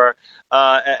you were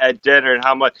at dinner and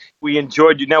how much we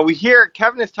enjoyed you. Now we hear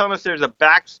Kevin is telling us there's a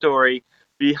backstory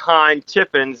behind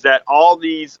Tiffins that all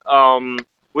these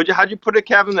how'd you put it,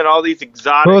 Kevin? That all these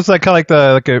exotic. Well, it's like kind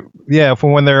of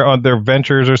from when they're on their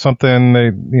ventures or something.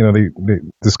 They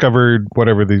discovered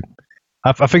whatever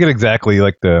I forget exactly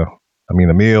the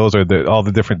meals or all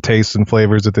the different tastes and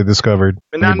flavors that they discovered.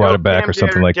 And they brought it back or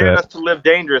something like that. Us to live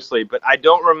dangerously, but I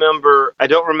don't remember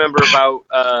about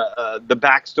the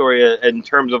backstory in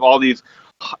terms of all these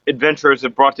adventurers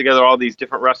that brought together all these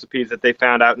different recipes that they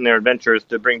found out in their adventures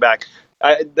to bring back.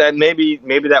 That maybe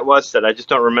that was said. I just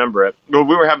don't remember it. But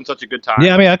we were having such a good time.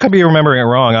 Yeah, I could be remembering it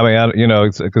wrong.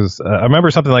 Because I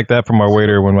remember something like that from our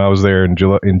waiter when I was there in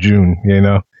June.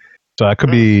 So I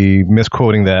could be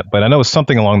misquoting that, but I know it's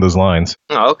something along those lines.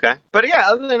 Oh, okay. But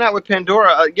yeah, other than that, with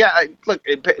Pandora,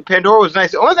 Pandora was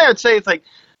nice. The only thing I would say is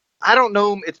I don't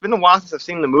know. It's been a while since I've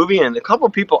seen the movie, and a couple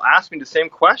of people asked me the same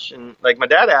question. Like my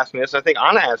dad asked me this, and I think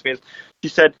Anna asked me this. She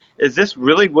said, "Is this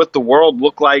really what the world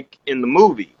looked like in the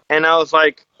movie?" And I was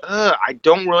like, I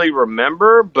don't really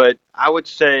remember, but I would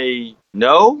say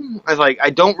no. I was like, I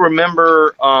don't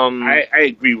remember. I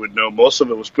agree with no. Most of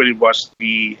it was pretty much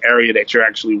the area that you're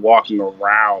actually walking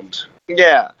around.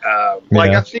 Yeah.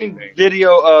 I've seen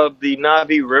video of the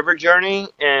Na'vi River journey,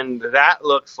 and that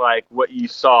looks like what you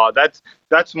saw. That's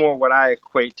more what I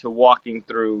equate to walking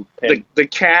through. The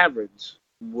caverns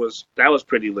was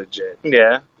pretty legit.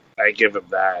 Yeah. I give him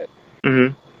that.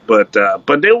 Mm-hmm. But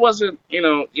there wasn't,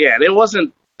 the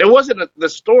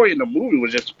story in the movie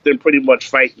was just them pretty much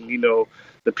fighting,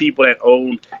 the people that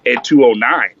owned Ed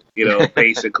 209,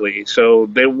 basically. So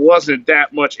there wasn't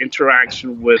that much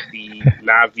interaction with the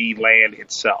Na'vi land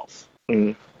itself,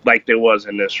 like there was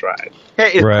in this ride.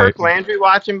 Hey, is Kirk Landry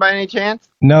watching by any chance?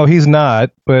 No, he's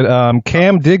not. But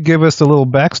Cam did give us a little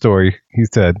backstory, he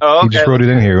said. Oh, okay. He just wrote it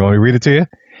in here. Want me to read it to you?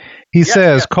 He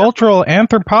says, cultural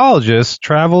anthropologists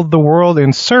traveled the world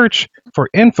in search for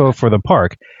info for the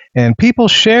park, and people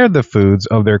shared the foods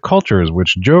of their cultures,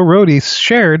 which Joe Rohde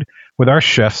shared with our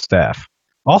chef staff.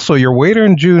 Also, your waiter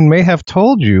in June may have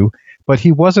told you, but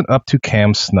he wasn't up to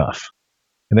Cam's snuff.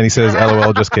 And then he says,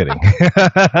 LOL, just kidding.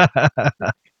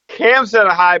 Cam set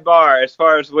a high bar as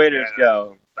far as waiters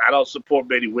go. I don't support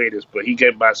many waiters, but he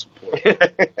gave my support.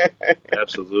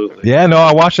 Absolutely. Yeah, no,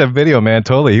 I watched that video, man.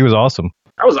 Totally. He was awesome.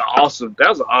 That was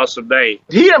an awesome day.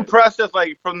 He impressed us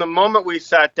from the moment we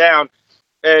sat down,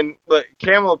 and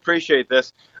Cam will appreciate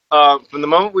this. From the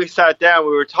moment we sat down,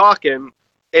 we were talking,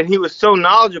 and he was so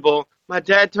knowledgeable. My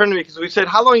dad turned to me because we said,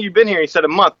 "How long have you been here?" He said, "A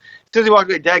month." As soon as he walked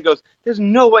away, Dad goes, "There's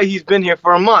no way he's been here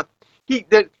for a month. He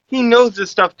knows this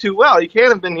stuff too well. He can't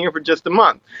have been here for just a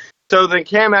month." So then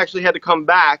Cam actually had to come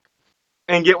back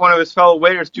and get one of his fellow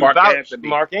waiters to vouch,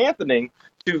 Mark Anthony,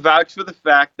 to vouch for the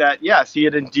fact that, yes, he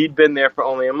had indeed been there for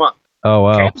only a month. Oh,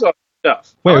 wow.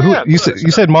 Stuff. Wait, you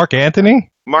said Mark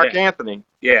Anthony? Mark Anthony.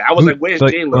 Yeah, I was like, where's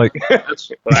J-Lo?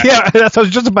 That's I was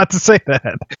just about to say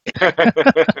that.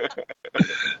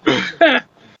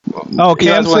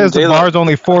 Cam says the bar is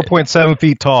only 4.7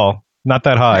 feet tall. Not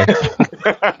that high.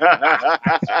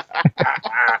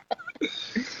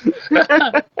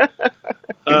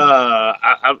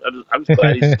 I'm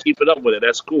glad he's keeping up with it.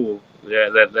 That's cool. Yeah,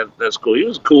 that's cool. He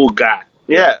was a cool guy.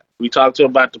 Yeah. We talked to him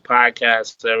about the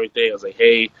podcast and everything. I was like,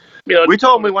 hey. We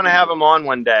told him we want to have him on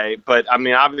one day, but, I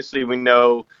mean, obviously we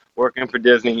know working for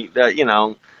Disney that,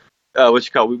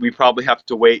 we probably have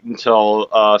to wait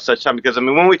until such time. Because, I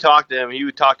mean, when we talked to him,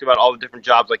 he talked about all the different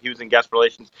jobs. Like, he was in guest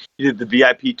relations. He did the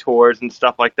VIP tours and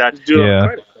stuff like that.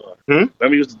 Remember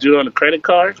he was the dude on the credit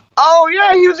card? Oh,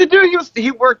 yeah, he was the dude.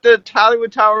 He worked at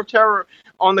Hollywood Tower of Terror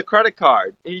on the credit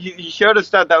card. He showed us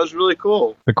that. That was really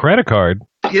cool. The credit card?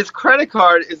 His credit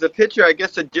card is a picture, I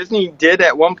guess, that Disney did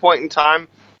at one point in time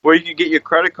where you could get your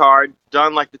credit card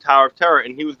done like the Tower of Terror,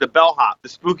 and he was the bellhop, the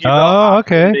spooky bellhop. Oh,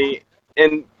 okay.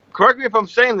 And correct me if I'm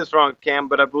saying this wrong, Cam,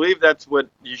 but I believe that's what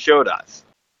you showed us.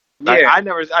 Like, I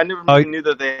never really knew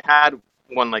that they had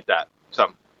one like that.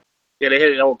 So, yeah, they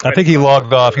had an old I think he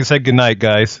logged off. He said good night,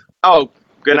 guys. Oh,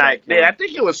 good night. Yeah, I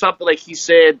think it was something like he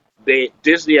said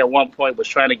Disney at one point was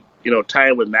trying to, tie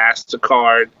in with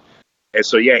MasterCard. And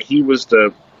so, yeah, he was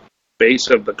the base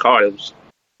of the card. It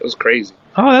was crazy.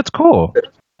 Oh, that's cool.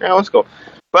 Yeah, it was cool.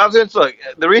 But I was just look.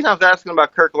 The reason I was asking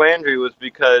about Kirk Landry was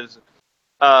because,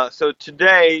 so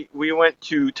today we went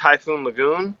to Typhoon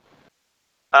Lagoon,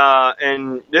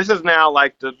 and this is now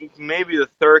like maybe the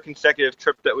third consecutive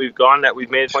trip that we've gone that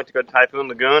we've made a point to go to Typhoon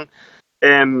Lagoon.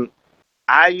 And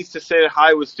I used to say that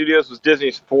Hollywood Studios was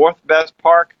Disney's fifth best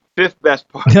park. Fifth.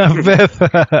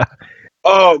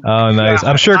 Oh, nice.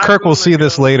 I'm sure Kirk will see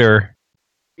this later.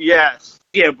 Yes.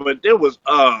 Yeah, but it was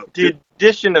the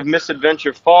addition of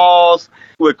Misadventure Falls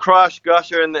with Crushing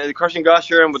Gusher and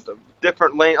with the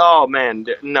different lane. Oh man,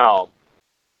 no.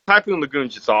 Typhoon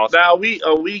Lagoon's just awesome. Now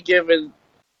are we giving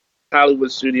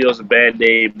Hollywood Studios a bad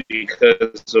name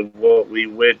because of what we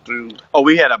went through? Oh,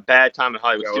 we had a bad time at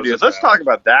Hollywood Studios. Let's talk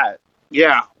about that.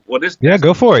 Yeah. Well, Yeah,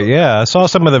 go for it. Yeah, I saw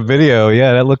some of the video.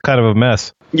 Yeah, that looked kind of a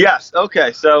mess. Yes.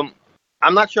 Okay. So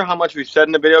I'm not sure how much we've said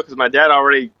in the video because my dad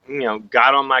already,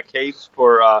 got on my case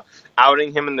for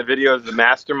outing him in the video as the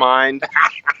mastermind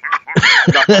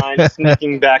behind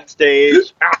sneaking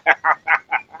backstage.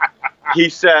 He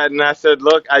said, and I said,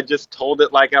 look, I just told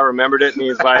it like I remembered it. And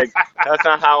he's like, that's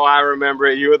not how I remember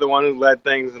it. You were the one who led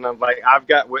things. And I'm like, I've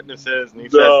got witnesses. And he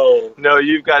said, no,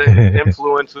 you've got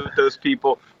influence with those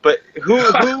people. But who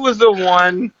was the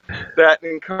one that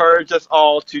encouraged us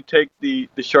all to take the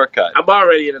shortcut? I'm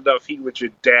already in enough heat with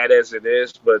your dad as it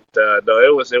is. But no,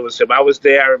 it was him. I was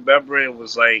there. I remember it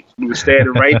was like, we were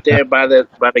standing right there by the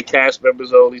cast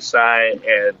members only side.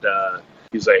 And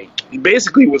he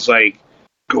basically was like,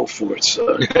 go for it,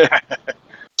 son.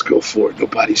 Let's go for it.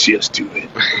 Nobody see us do it.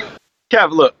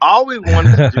 Kev, look, all we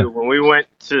wanted to do when we went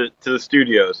to the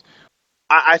studios,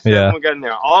 I said when we got in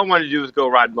there, all I wanted to do was go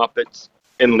ride Muppets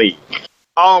and leave.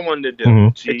 All I wanted to do.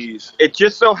 Jeez. It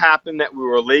just so happened that we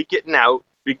were late getting out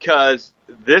because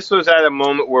this was at a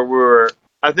moment where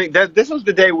I think that this was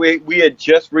the day we had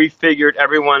just refigured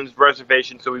everyone's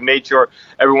reservation, so we made sure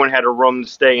everyone had a room to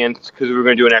stay in because we were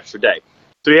going to do an extra day.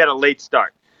 So we had a late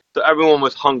start. So everyone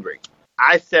was hungry.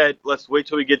 I said, let's wait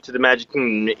till we get to the Magic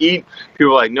Kingdom to eat.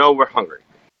 People were like, no, we're hungry.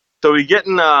 So we get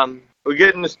in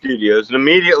the studios, and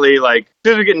immediately, like, as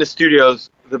soon as we get in the studios,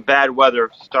 the bad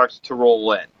weather starts to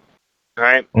roll in. All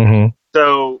right? Mm-hmm.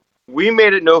 So we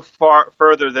made it no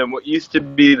further than what used to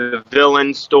be the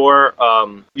Villain store.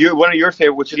 One of your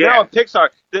favorite, which is now a Pixar.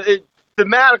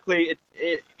 Thematically,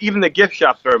 even the gift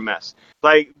shops are a mess.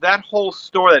 Like, that whole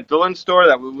store, that Villain store,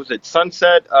 that was at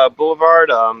Sunset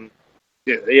Boulevard.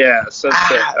 Yeah,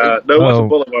 Sunset. No, it wasn't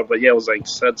Boulevard, but yeah, it was like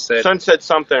Sunset. Sunset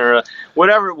something or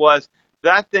whatever it was.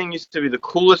 That thing used to be the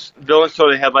coolest Villain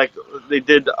store. They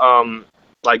did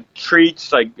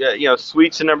treats,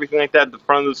 sweets and everything like that at the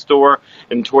front of the store,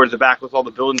 and towards the back was all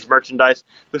the Villains merchandise.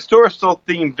 The store is still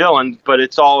themed Villains, but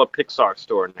it's all a Pixar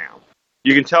store now.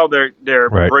 You can tell they're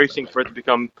embracing for it to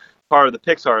become part of the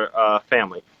Pixar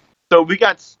family. So we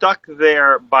got stuck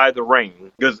there by the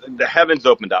rain because the heavens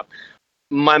opened up.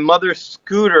 My mother's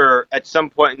scooter at some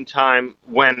point in time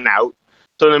went out.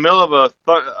 So in the middle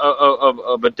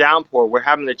of a downpour, we're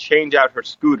having to change out her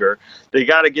scooter. They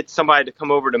got to get somebody to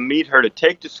come over to meet her to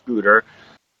take the scooter,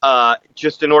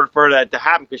 just in order for that to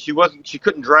happen because she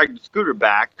couldn't drag the scooter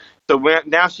back. So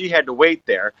now she had to wait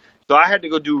there. So I had to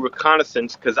go do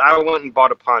reconnaissance because I went and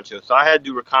bought a poncho. So I had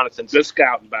to do reconnaissance. Good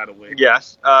scouting, by the way.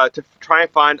 Yes, to try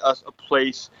and find us a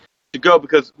place to go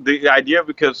because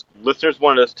because listeners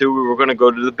wanted us to, we were going to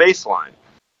go to the baseline.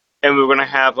 And we were going to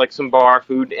have like some bar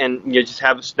food and just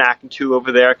have a snack and two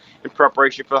over there in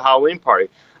preparation for the Halloween party.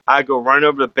 I go running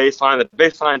over to the baseline. The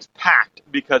baseline's packed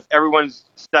because everyone's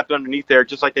stepped underneath there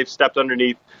just like they've stepped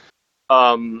underneath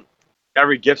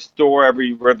every gift store,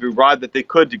 every ride that they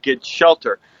could to get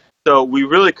shelter. So we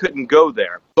really couldn't go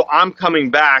there. So I'm coming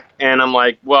back, and I'm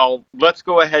like, well, let's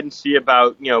go ahead and see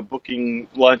about, booking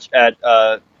lunch at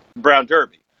Brown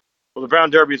Derby. Well, the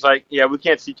Brown Derby's like, yeah, we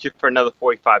can't seat you for another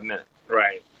 45 minutes.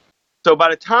 Right. So by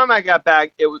the time I got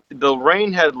back, the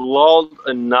rain had lulled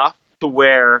enough to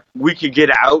where we could get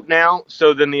out now.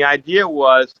 So then the idea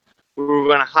was we were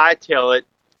going to hightail it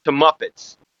to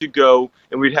Muppets to go,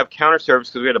 and we'd have counter service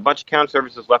because we had a bunch of counter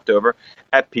services left over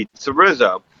at Pizza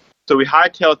Rizzo. So we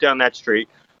hightailed down that street.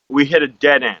 We hit a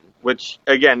dead end, which,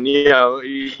 again,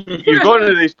 you're going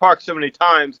into these parks so many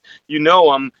times, you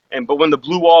know them, but when the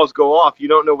blue walls go off, you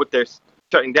don't know what they're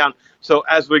shutting down. So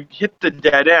as we hit the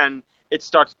dead end, it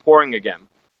starts pouring again.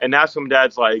 And that's when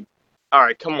Dad's like, all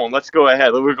right, come on, let's go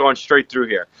ahead. We're going straight through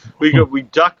here. We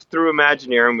ducked through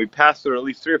Imagineering. We passed through at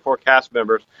least 3 or 4 cast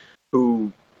members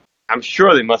who I'm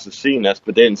sure they must have seen us,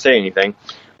 but they didn't say anything.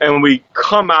 And we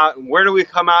come out, and where do we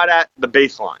come out at? The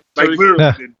baseline. Like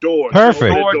literally the door.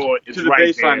 Perfect. The door to the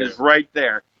baseline is right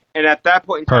there. And at that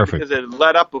point in time, because it had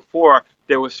let up before,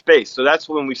 there was space. So that's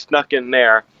when we snuck in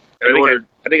there. I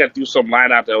think I threw some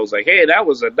line out there. I was like, hey, that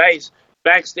was a nice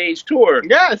backstage tour.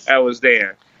 Yes. I was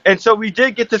there. And so we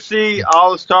did get to see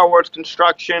all the Star Wars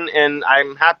construction, and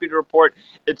I'm happy to report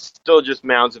it's still just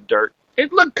mounds of dirt.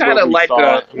 It looked kind of like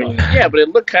but it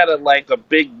looked kind of like a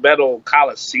big metal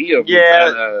Coliseum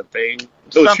kind of thing.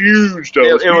 It was huge,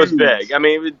 though. It was big. I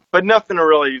mean, but nothing to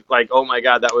really like, oh my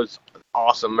God, that was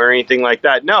awesome or anything like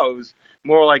that. No, it was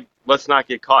more like, let's not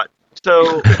get caught. So,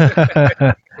 so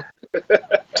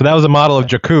that was a model of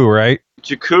Jakku, right?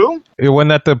 Jakku? Wasn't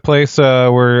that the place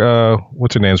where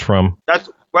what's her name's from? That's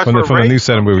from the new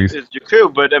set of movies. Is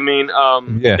Jakku, but I mean,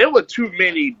 there were too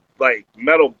many like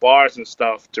metal bars and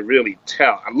stuff to really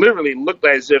tell. I literally looked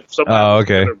as if somebody was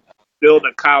going to build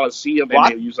a Coliseum and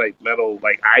they use like metal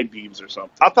like I-beams or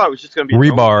something. I thought it was just going to be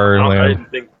rebar. I didn't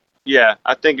think. Yeah,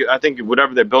 I think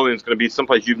whatever they're building is going to be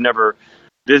someplace you've never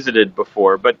visited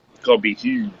before, but it's going to be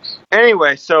huge.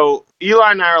 Anyway, so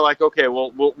Eli and I are like, okay,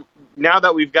 well, now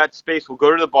that we've got space, we'll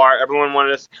go to the bar. Everyone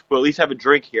wanted us, we'll at least have a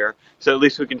drink here, so at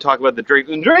least we can talk about the drink.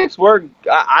 And drinks were,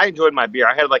 I enjoyed my beer.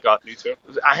 I had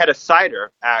I had a cider,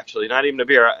 actually, not even a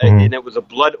beer, and it was a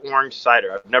blood orange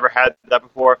cider. I've never had that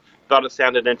before. Thought it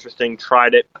sounded interesting,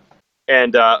 tried it,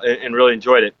 and really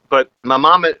enjoyed it. But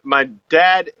my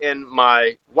dad and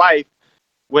my wife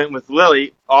went with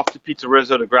Lily off to Pizza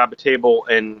Rizzo to grab a table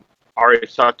and already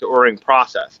start the ordering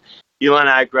process. Eli and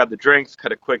I grabbed the drinks,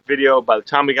 cut a quick video. By the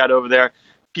time we got over there,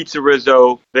 Pizza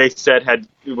Rizzo, they said,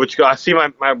 I see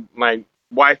my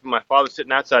wife and my father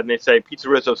sitting outside, and they say, Pizza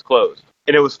Rizzo's closed.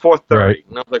 And it was 4:30. Right.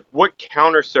 And I was like, what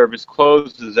counter service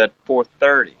closes at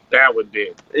 4:30? That one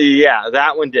did. Yeah,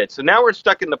 that one did. So now we're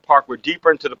stuck in the park. We're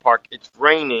deeper into the park. It's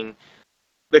raining.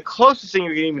 The closest thing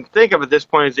you can even think of at this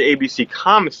point is the ABC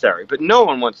commissary, but no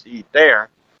one wants to eat there.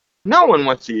 No one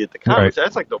wants to eat at the commissary. Right.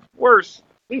 That's like the worst.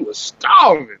 We were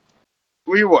starving.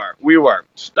 We were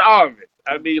starving.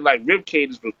 I mean, like rib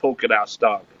cages was poking out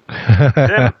starving.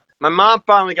 Then my mom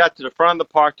finally got to the front of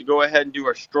the park to go ahead and do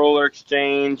our stroller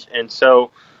exchange, and so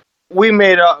we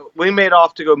made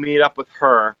off to go meet up with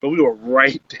her. But we were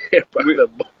right there by the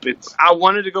Muppets. I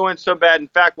wanted to go in so bad. In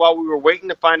fact, while we were waiting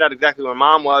to find out exactly where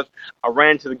Mom was, I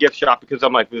ran to the gift shop because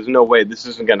I'm like, there's no way this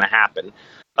isn't going to happen.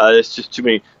 It's just too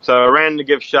many. So I ran to the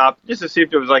gift shop just to see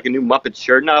if there was like a new Muppet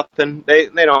shirt. Nothing. They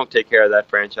don't take care of that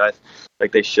franchise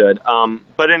like they should.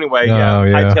 But anyway,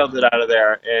 I tailed it out of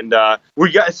there, and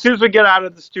as soon as we get out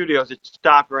of the studios, it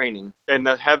stopped raining, and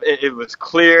it was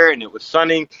clear and it was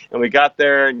sunny, and we got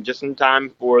there and just in time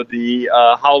for the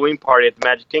Halloween party at the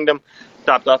Magic Kingdom.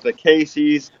 Stopped off at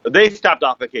Casey's. They stopped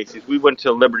off at Casey's. We went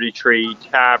to Liberty Tree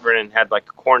Tavern and had like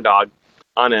a corn dog,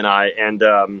 Anna and I,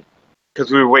 and because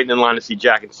we were waiting in line to see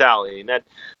Jack and Sally. And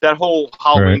that whole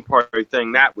Halloween party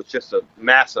thing, that was just a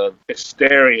massive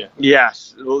hysteria.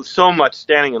 Yes. It was so much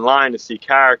standing in line to see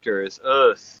characters.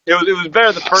 Ugh. It was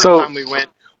better the first time we went,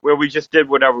 where we just did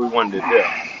whatever we wanted to do.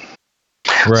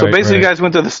 Right, so basically, you guys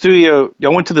went to the studio.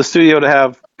 Y'all went to the studio to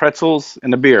have pretzels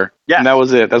and a beer. Yeah. And that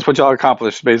was it. That's what y'all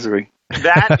accomplished, basically.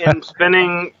 That and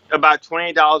spending about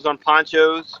 $28 on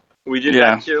ponchos. We did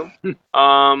that too. Did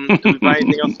we buy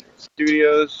anything else in the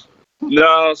studios?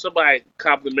 No, somebody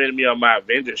complimented me on my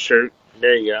Avengers shirt.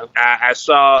 There you go. I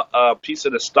saw a piece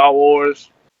of the Star Wars,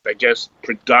 I guess,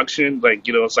 production. Like,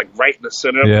 it's like right in the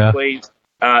center of the place.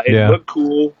 It looked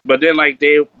cool. But then,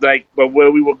 but where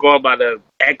we were going by the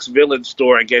ex-villain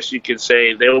store, I guess you could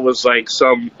say, there was like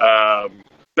some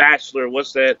Bachelor,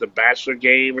 what's that? The Bachelor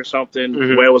game or something,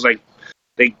 where it was like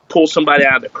they pulled somebody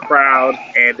out of the crowd,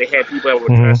 and they had people that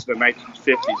were dressed in the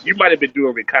 1950s. You might have been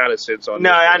doing reconnaissance on.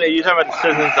 No, I know you're talking about the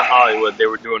Citizens of Hollywood. They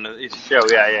were doing a show.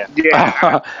 Yeah.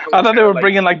 I thought they were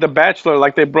bringing like The Bachelor,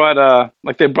 like they brought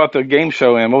the game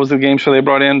show in. What was the game show they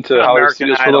brought in to Hollywood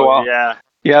Studios for a little while?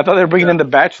 Yeah, I thought they were bringing in The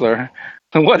Bachelor.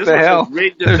 What the hell?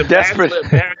 They're desperate.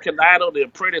 American Idol, The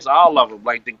Apprentice, all of them.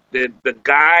 Like the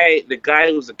guy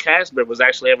who was a cast member was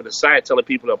actually having a sign telling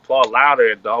people to applaud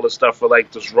louder and all this stuff for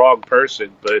like this wrong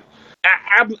person. But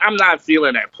I'm not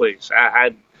feeling that place.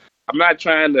 I'm not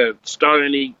trying to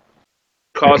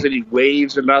cause any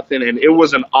waves or nothing. And it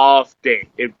was an off day.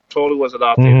 It totally was an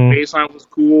off day. The baseline was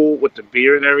cool with the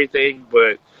beer and everything.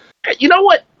 But you know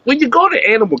what? When you go to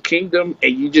Animal Kingdom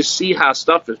and you just see how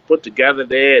stuff is put together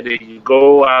there, and then you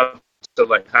go out to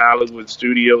like Hollywood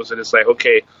Studios and it's like,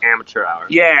 okay, amateur hour.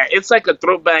 Yeah, it's like a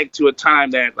throwback to a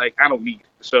time that like I don't need.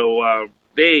 So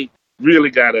they really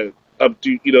gotta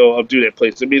updo that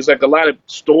place. I mean, it's like a lot of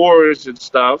stores and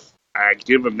stuff. I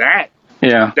give them that.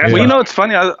 Yeah. Well, you know, it's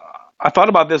funny. I thought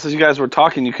about this as you guys were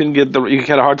talking. You had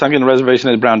a hard time getting a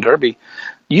reservation at Brown Derby.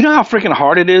 You know how freaking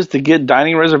hard it is to get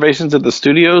dining reservations at the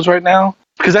studios right now?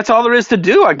 Because that's all there is to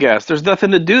do, I guess. There's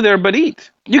nothing to do there but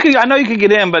eat. I know you could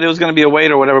get in, but it was going to be a wait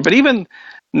or whatever. But even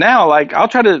now, like, I'll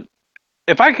try to,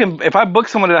 if I book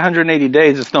someone at 180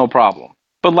 days, it's no problem.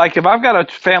 But like, if I've got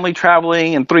a family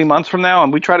traveling in 3 months from now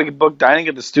and we try to book dining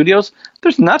at the studios,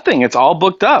 there's nothing. It's all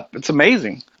booked up. It's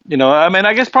amazing. You know, I mean,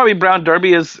 I guess probably Brown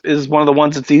Derby is one of the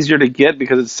ones that's easier to get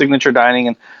because it's signature dining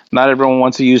and not everyone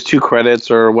wants to use 2 credits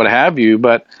or what have you.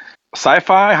 But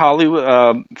Sci-Fi,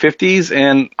 Hollywood, 50s,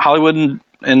 and Hollywood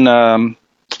and man,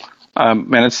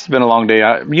 it's been a long day.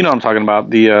 You know what I'm talking about,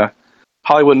 the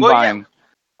Hollywood and Vine. Yeah.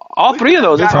 All 3 of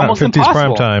those, it's almost 50s impossible. 50s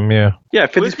prime time, yeah. Yeah,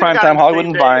 50s prime time, Hollywood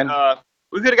and Vine.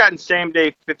 We could have gotten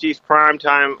same-day 50s prime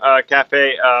time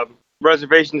cafe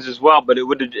reservations as well, but it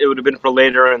would have been for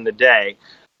later in the day.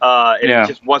 It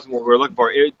just wasn't what we were looking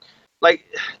for.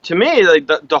 To me, like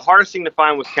the hardest thing to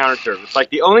find was counter service. Like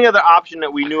the only other option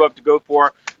that we knew of to go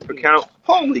for counter.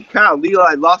 Holy cow!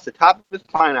 Levi lost the top of his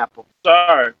pineapple.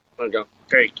 Sorry. There you go.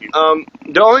 Thank you.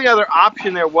 The only other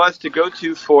option there was to go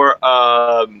to for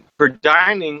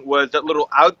dining was that little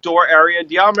outdoor area.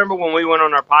 Do y'all remember when we went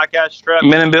on our podcast trip?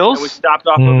 Men and Bills? And we stopped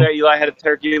off over there. Eli had a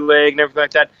turkey leg and everything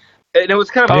like that. And it was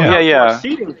kind of a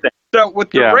seating thing. So with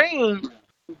the rain,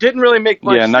 didn't really make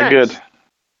much sense. Yeah, not good.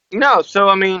 No, so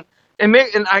I mean, and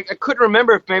I couldn't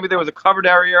remember if maybe there was a covered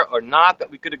area or not that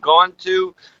we could have gone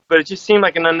to, but it just seemed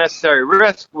like an unnecessary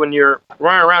risk when you're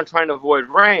running around trying to avoid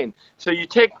rain. So you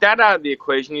take that out of the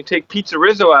equation, you take Pizza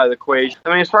Rizzo out of the equation. I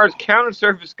mean, as far as counter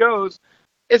service goes,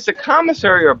 it's a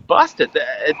commissary or bust at the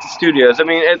studios. I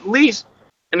mean, at least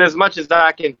in as much as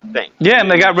I can think. Yeah,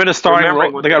 and they got rid of starring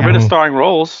roles. They got rid of starring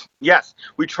roles. Yes,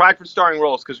 we tried for starring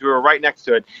roles because we were right next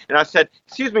to it. And I said,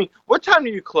 "Excuse me, what time do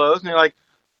you close?" And they're like,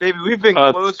 "Baby, we've been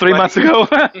closed 3 months ago."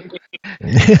 3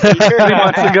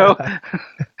 months ago.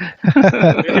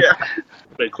 Yeah,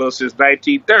 they closed since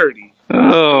 1930.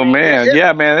 Oh man,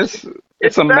 yeah, man,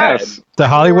 it's a mess. The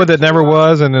Hollywood that never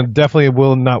was, and it definitely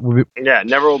will not. Yeah,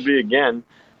 never will be again.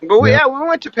 But we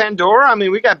went to Pandora. I mean,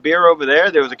 we got beer over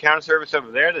there. There was a counter service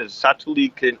over there. There's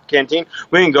Satuli Canteen.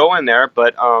 We didn't go in there,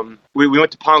 but we went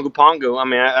to Pongo Pongo. I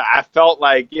mean, I felt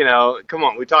like, come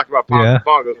on, we talked about Pongo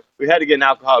Pongo. We had to get an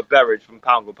alcoholic beverage from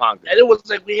Pongo Pongo. And it was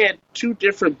like we had 2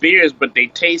 different beers, but they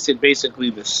tasted basically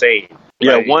the same.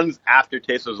 Yeah, one's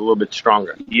aftertaste was a little bit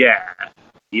stronger. Yeah.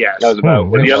 Yes. That was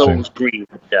about the other one was green.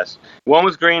 Yes. One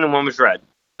was green and one was red.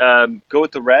 Go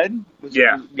with the red? Go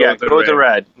with the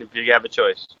red if you have a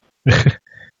choice.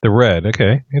 The red,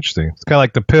 okay. Interesting. It's kind of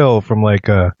like the pill from like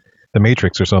The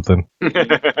Matrix or something.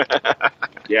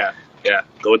 Yeah.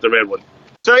 Go with the red one.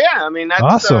 So yeah, I mean that's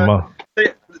awesome.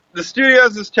 The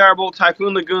studios is terrible.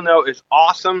 Typhoon Lagoon though is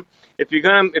awesome. If you're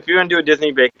gonna do a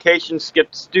Disney vacation,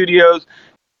 skip the studios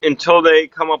until they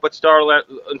come up with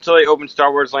until they open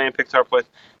Star Wars Land, Pixar Place.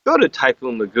 Go to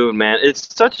Typhoon Lagoon, man.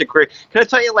 It's such a great. Can I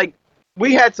tell you, like,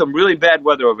 we had some really bad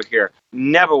weather over here.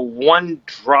 Never one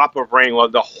drop of rain. Well,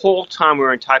 the whole time we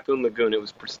were in Typhoon Lagoon, it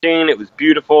was pristine. It was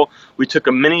beautiful. We took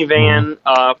a minivan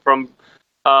from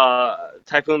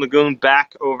Typhoon Lagoon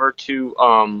back over to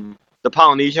the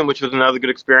Polynesian, which was another good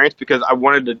experience because I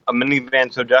wanted a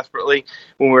minivan so desperately.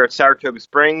 When we were at Saratoga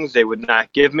Springs, they would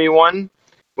not give me one.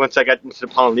 Once I got into the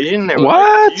Polynesian, they were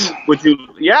like, would you?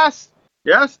 Yes.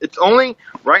 It's only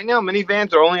right now.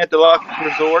 Minivans are only at the deluxe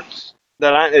resorts.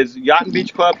 That is Yacht and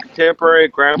Beach Club, Contemporary,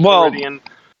 Grand Floridian,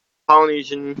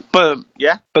 Polynesian. But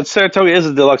Saratoga is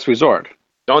a deluxe resort.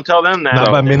 Don't tell them that.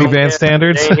 Not by minivan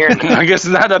standards. I guess it's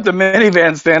not up to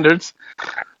minivan standards.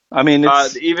 I mean,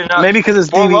 it's maybe because it's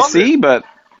DVC, but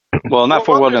Well, not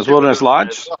Fort Wilderness. Wilderness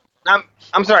Lodge.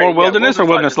 I'm sorry. Fort Wilderness or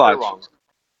Wilderness Lodge?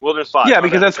 Wilderness Lodge. Yeah,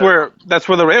 because that's where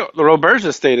the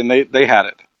Roberges stayed, and they had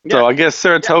it. Yeah. So I guess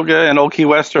Saratoga and Old Key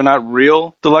West are not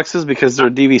real deluxes because they're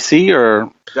DVC,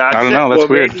 or I don't know. That's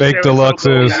weird. Fake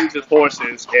deluxes. Uses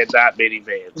horses and not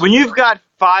minivans. When you've got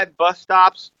 5 bus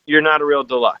stops, you're not a real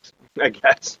deluxe, I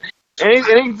guess.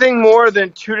 Anything more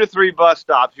than 2 to 3 bus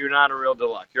stops, you're not a real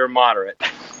deluxe. You're a moderate.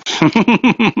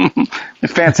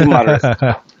 Fancy moderate.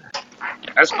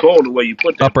 That's cool the way you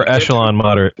put that. Upper echelon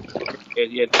moderate.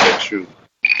 Yeah, that's true.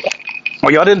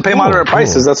 Well, y'all didn't pay moderate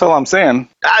prices. That's all I'm saying.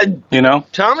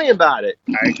 Tell me about it.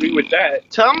 I agree with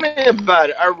that. Tell me about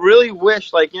it. I really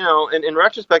wish, in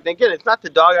retrospect, and again, it's not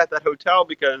the dog at that hotel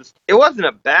because it wasn't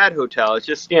a bad hotel. It's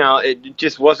just, it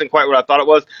just wasn't quite what I thought it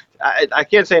was. I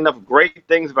can't say enough great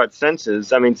things about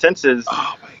Senses. I mean, Senses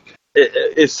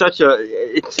is such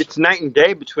it's night and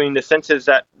day between the Senses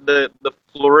that the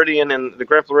Floridian and the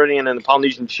Grand Floridian and the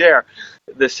Polynesian share.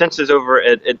 The Senses over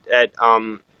at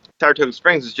Saratoga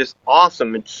Springs is just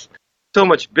awesome. It's so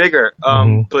much bigger.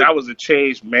 But that was a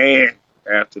changed man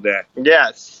after that.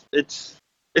 Yes, it's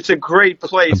a great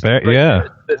place. Yeah.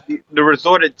 The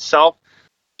resort itself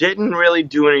didn't really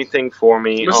do anything for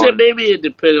me. But maybe it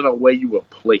depended on where you were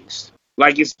placed.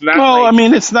 Like it's not. Well, I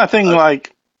mean, it's nothing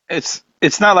like it's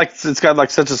not like it's got like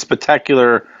such a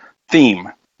spectacular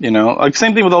theme. Like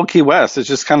same thing with Old Key West. It's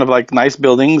just kind of like nice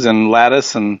buildings and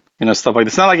lattice and stuff like that.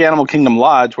 It's not like Animal Kingdom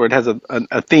Lodge where it has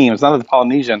a theme. It's not like the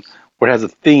Polynesian where it has a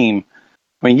theme.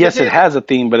 I mean, yes, it has a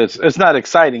theme, but it's not an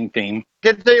exciting theme.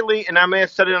 Lee, and I may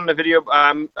have said it on the video.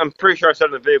 I'm pretty sure I said it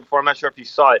in the video before. I'm not sure if you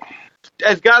saw it.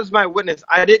 As God's my witness,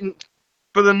 I didn't,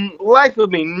 for the life of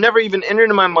me, never even entered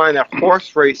into my mind that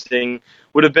horse racing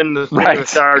would have been the thing of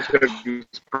Saratoga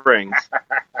Springs.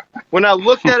 When I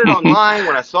looked at it online,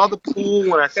 when I saw the pool,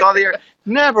 when I saw the air,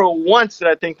 never once did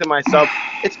I think to myself,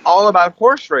 it's all about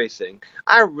horse racing.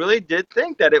 I really did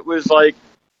think that it was like,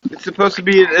 it's supposed to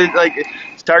be like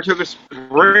Saratoga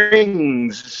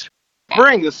Springs,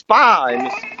 the spa, and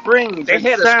the springs. They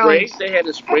had a spring. They had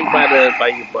a spring by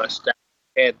your bus stop.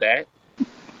 Had that.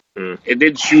 It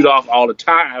didn't shoot off all the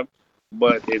time,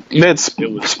 but it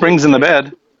was springs in the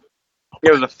bed.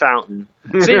 It was a fountain.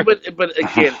 See, but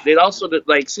again, they also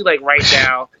like right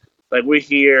now, like we're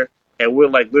here and we're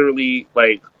like literally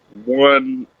like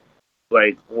one,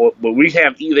 like but we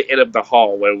have either end of the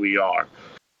hall where we are.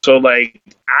 So like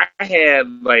I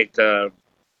had like the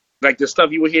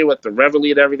stuff you were here with the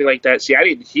Reveille and everything like that. See, I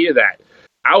didn't hear that.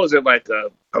 I was in like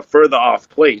a further off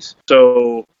place.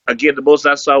 So again, the most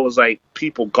I saw was like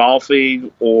people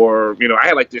golfing, or I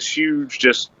had like this huge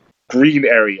just green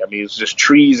area. I mean, it's just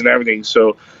trees and everything.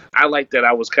 So I like that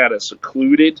I was kind of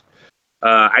secluded.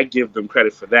 I give them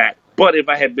credit for that. But if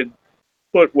I had been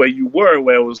put where you were,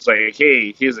 where it was like,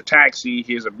 hey, here's a taxi,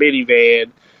 here's a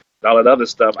minivan, all that other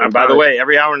stuff. And by the way,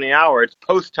 every hour in the hour, it's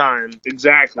post time.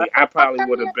 Exactly. I probably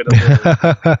would have been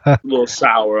a little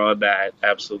sour on that.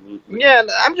 Absolutely. Yeah,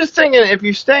 I'm just thinking, if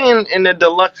you're staying in a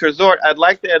deluxe resort, I'd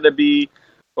like there to be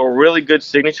a really good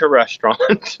signature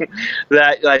restaurant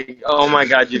that, like, oh my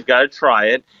God, you've got to try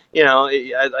it.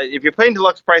 If you're paying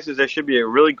deluxe prices, there should be a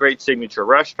really great signature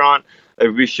restaurant.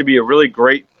 There should be a really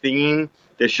great theme.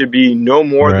 There should be no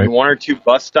more than 1 or 2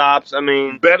 bus stops. I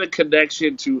mean, better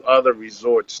connection to other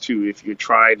resorts too if you're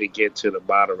trying to get to the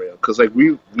monorail. Because like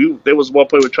we there was one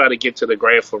point we were trying to get to the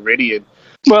Grand Floridian.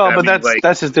 Well, but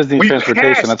that's just Disney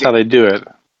transportation. That's how they do it.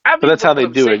 But that's how they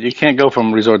do it. You can't go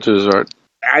from resort to resort.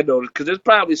 I know, because there's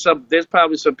probably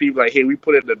some people like, hey, we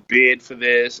put in a bid for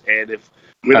this, and if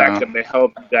we're not going to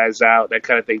help you guys out, that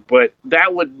kind of thing. But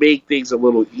that would make things a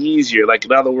little easier. Like,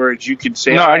 in other words, you can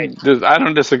say, no, I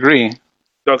don't disagree.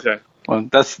 Okay. Well,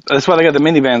 that's why they got the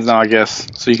minivans now, I guess,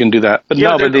 so you can do that. But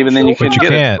no, but even then you can't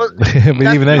get it. But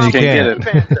even then you can't get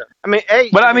it. I mean, hey,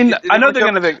 but I mean, I know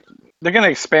they're gonna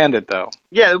expand it though.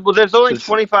 Yeah, well, there's only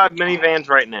 25 minivans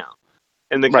right now,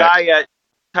 and the guy at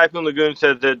Typhoon Lagoon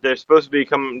said that they're supposed to be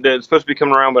coming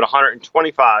around with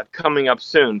 125 coming up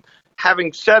soon.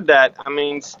 Having said that, I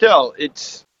mean, still,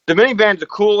 the minivans are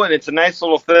cool and it's a nice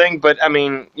little thing, but I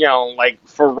mean, like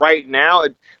for right now,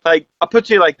 I'll put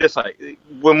you like this: like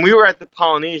when we were at the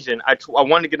Polynesian, I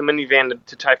wanted to get a minivan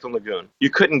to Typhoon Lagoon. You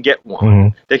couldn't get one.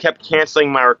 Mm-hmm. They kept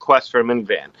canceling my request for a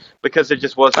minivan because there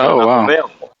just wasn't enough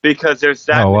available. Because there's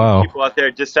that many people out there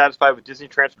dissatisfied with Disney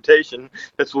transportation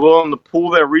that's willing to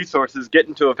pool their resources, get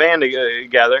into a van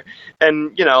together,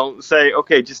 and say,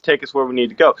 okay, just take us where we need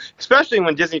to go. Especially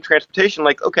when Disney transportation,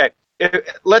 like, okay,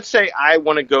 let's say I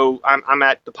want to go. I'm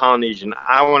at the Polynesian.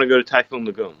 I want to go to Typhoon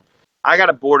Lagoon. I got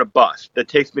to board a bus that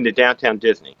takes me to downtown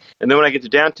Disney. And then when I get to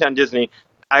downtown Disney,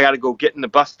 I got to go get in the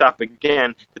bus stop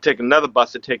again to take another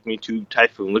bus to take me to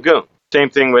Typhoon Lagoon. Same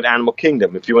thing with Animal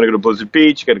Kingdom. If you want to go to Blizzard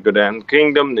Beach, you got to go to Animal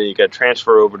Kingdom, then you got to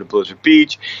transfer over to Blizzard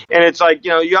Beach. And it's like,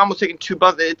 you're almost taking 2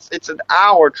 buses. It's an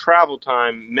hour travel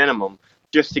time minimum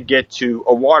just to get to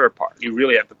a water park. You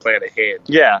really have to plan ahead.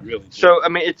 Yeah. Really so, I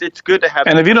mean, it's good to have.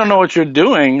 And if you don't know what you're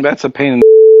doing, that's a pain in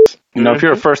the if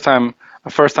you're a first time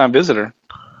visitor.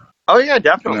 Oh, yeah,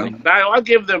 definitely. Now, I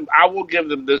will give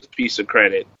them this piece of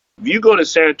credit. If you go to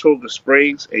Saratoga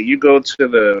Springs and you go to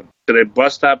the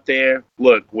bus stop there,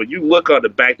 look, when you look on the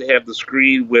back, they have the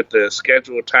screen with the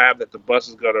scheduled time that the bus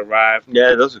is going to arrive.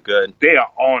 Yeah, those are good. They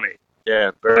are on it.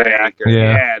 Yeah, very accurate.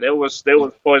 Yeah, there was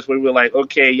points where we were like,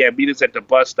 okay, yeah, meet us at the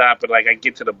bus stop, and like I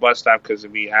get to the bus stop because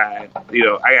of me, I got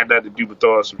nothing to do but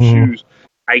throw on some shoes.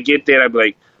 I get there, I'm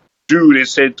like, dude, it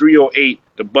said 3:08.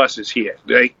 The bus is here.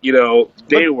 Like, they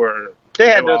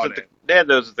had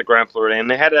those at the Grand Floridian.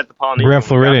 They had it at the Polynesian. Grand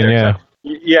Floridian, yeah.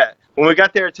 Yeah. When we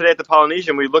got there today at the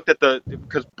Polynesian, we looked at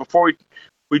because before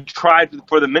we tried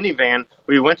for the minivan,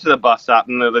 we went to the bus stop,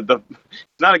 and it's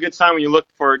not a good sign when you look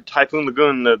for Typhoon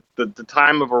Lagoon. The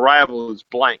time of arrival is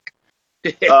blank. So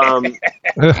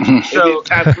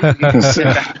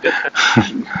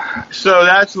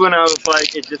that's when I was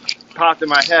like, it just popped in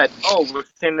my head. Oh, we're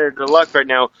Standard Deluxe right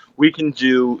now. We can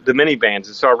do the minivans.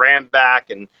 And so I ran back,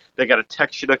 and they got to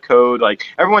text you the code. Like,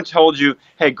 everyone told you,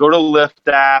 hey, go to the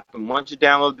Lyft app, and once you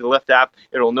download the Lyft app,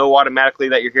 it'll know automatically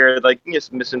that you're here. Like,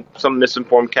 some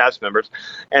misinformed cast members,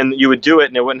 and you would do it,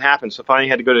 and it wouldn't happen. So finally,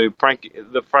 you had to go to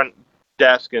the front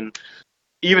desk, and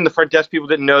even the front desk people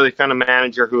didn't know. They found a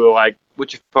manager who were like,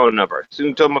 what's your phone number? Soon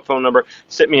as I told them my phone number,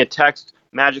 sent me a text.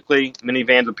 Magically,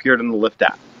 minivans appeared in the Lyft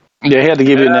app. Yeah, he had to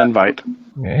give you an invite.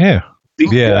 Yeah.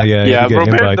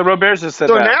 The Roberts just said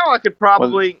so that. Now I could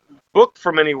probably book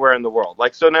from anywhere in the world.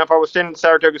 Like, so now if I was staying in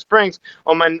Saratoga Springs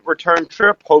on my return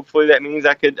trip, hopefully that means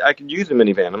I could use a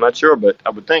minivan. I'm not sure, but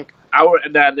I would think.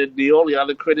 The only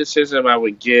other criticism I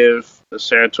would give the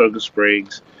Saratoga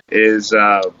Springs is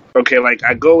like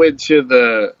I go in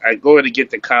to get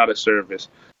the counter service.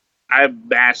 I'm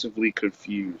massively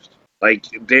confused. Like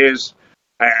there's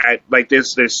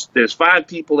 5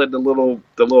 people in the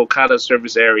little counter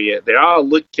service area. They're all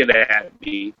looking at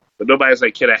me, but nobody's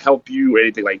like, can I help you or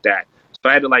anything like that. So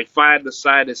I had to find the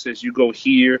sign that says you go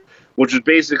here, which is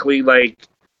basically like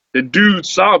the dude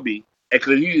saw me and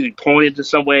could usually point to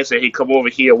somewhere and say, hey, come over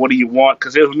here. What do you want?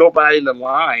 Because there was nobody in the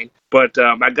line. But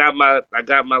I got my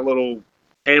little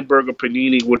hamburger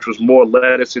panini, which was more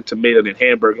lettuce and tomato than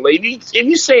hamburger. Like, if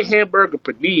you say hamburger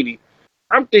panini,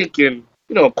 I'm thinking,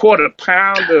 a quarter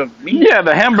pound of meat. Yeah,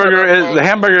 the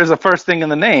hamburger is the first thing in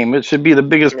the name. It should be the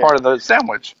biggest part of the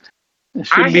sandwich. It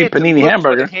should be panini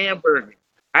hamburger.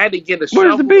 I had to get a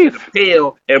shovel and a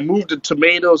pail and move the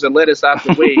tomatoes and lettuce out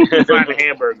the way to find the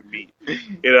hamburger meat.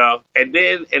 And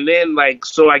then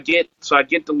so I get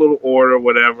the little order,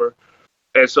 whatever.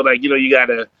 And so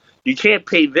you can't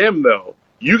pay them though.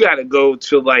 You gotta go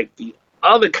to the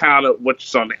other counter, which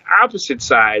is on the opposite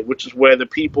side, which is where the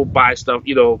people buy stuff.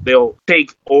 They'll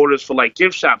take orders for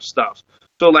gift shop stuff.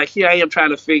 So here I am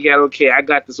trying to figure out, okay, I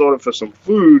got this order for some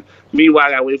food. Meanwhile,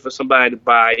 I gotta wait for somebody to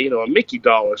buy, a Mickey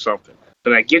doll or something.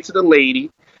 Then I get to the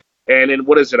lady, and then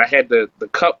what is it? I had the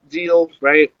cup deal,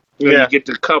 right? You get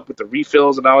the cup with the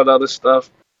refills and all that other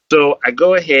stuff. So I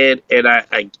go ahead and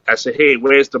I said, hey,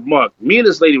 where's the mug? Me and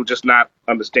this lady would just not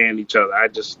understand each other.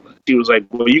 She was like,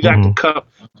 well, you got the cup,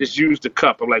 just use the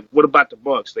cup. I'm like, what about the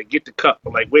mug? She's like, get the cup.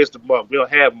 I'm like, where's the mug? We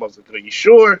don't have mugs. Are you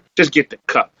sure? Just get the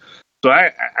cup. So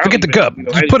I get the cup.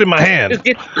 Just put it in my hand. Just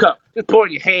get the cup. Just pour it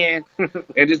in your hand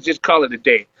and just call it a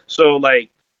day. So I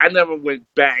never went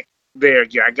back there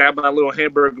again. I got my little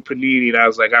hamburger panini and I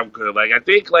was like, I'm good. I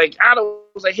think I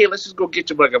was like, hey, let's just go get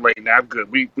your mug. I'm like, nah, I'm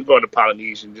good. We're going to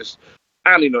Polynesian.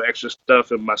 I don't need no extra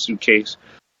stuff in my suitcase.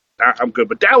 I'm good.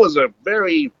 But that was a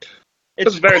very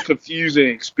confusing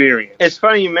experience. It's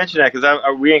funny you mention that because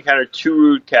we encountered 2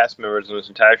 rude cast members on this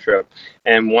entire trip,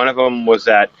 and one of them was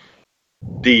at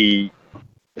at the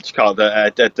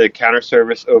counter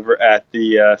service over at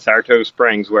the Saratoga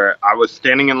Springs, where I was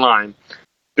standing in line.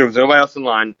 There was nobody else in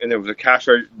line, and there was a cash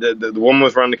register. The woman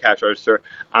was running the cash register.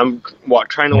 I'm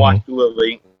trying to watch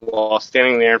Lily while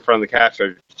standing there in front of the cash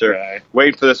register,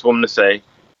 waiting for this woman to say,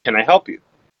 can I help you?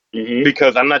 Mm-hmm.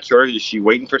 Because I'm not sure, is she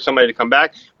waiting for somebody to come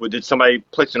back? Or did somebody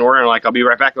place an order and I'll be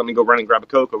right back, let me go run and grab a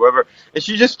Coke or whatever? And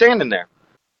she's just standing there.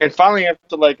 And finally,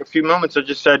 after a few moments, I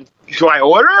just said, do I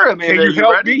order? I mean, are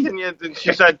you ready? And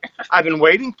she said, I've been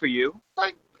waiting for you.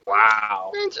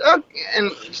 Wow.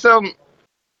 And so...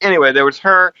 Anyway, there was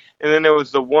her, and then there was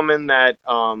the woman that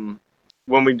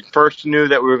when we first knew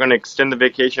that we were going to extend the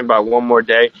vacation by one more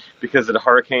day because of the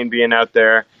hurricane being out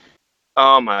there.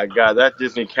 Oh my God, that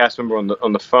Disney cast member on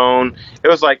the phone. It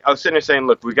was like, I was sitting there saying,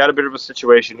 look, we got a bit of a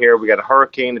situation here. We got a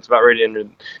hurricane. It's about ready to enter.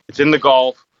 It's in the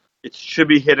Gulf. It should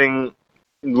be hitting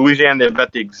Louisiana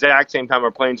about the exact same time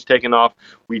our plane's taking off.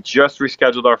 We just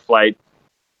rescheduled our flight.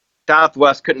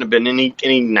 Southwest couldn't have been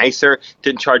any nicer.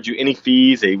 Didn't charge you any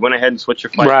fees. They went ahead and switched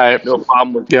your flight. Right. No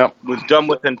problem. Was done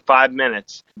within 5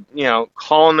 minutes. You know,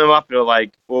 calling them up, they're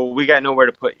like, well, we got nowhere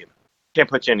to put you. Can't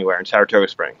put you anywhere in Saratoga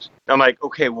Springs. I'm like,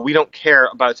 okay, well, we don't care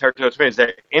about Saratoga Springs. Is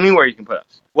there anywhere you can put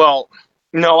us? Well,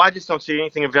 no, I just don't see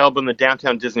anything available in the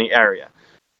downtown Disney area.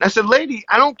 And I said, lady,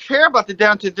 I don't care about the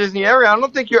downtown Disney area. I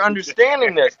don't think you're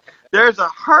understanding this. There's a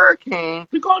hurricane.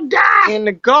 We're going to die in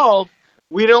the Gulf.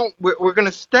 We're going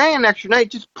to stay an extra night.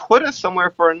 Just put us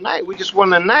somewhere for a night. We just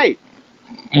want a night.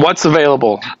 What's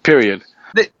available, period.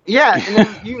 And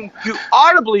then you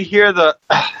audibly hear the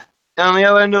on the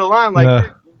other end of the line,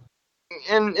 like,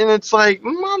 and it's like,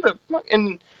 motherfucker.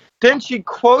 And then she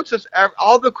quotes us,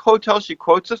 all the hotels she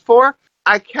quotes us for.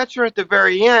 I catch her at the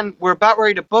very end. We're about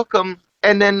ready to book them.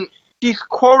 And then she's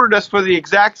quoted us for the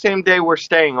exact same day we're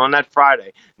staying on that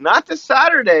Friday. Not the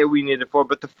Saturday we needed for,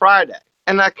 but the Friday.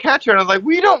 And I catch her, and I was like,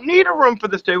 we don't need a room for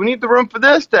this day. We need the room for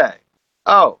this day.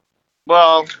 Oh,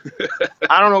 well,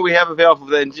 I don't know what we have available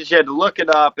for that. And she had to look it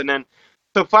up. And then,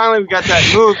 so finally we got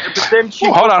that moved. But then she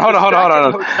Hold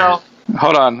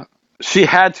on. She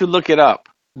had to look it up.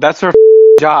 That's her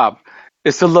job,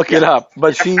 is to look it up.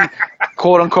 But she,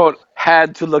 quote unquote,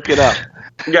 had to look it up.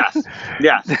 Yes.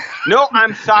 No,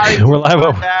 I'm sorry. We're live.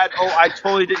 I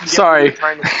totally didn't get sorry.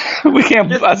 We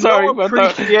can't. I'm sorry.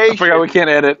 I forgot we can't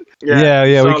edit. Yeah,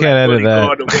 we can't edit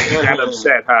that. Got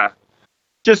upset, huh?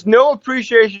 Just no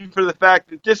appreciation for the fact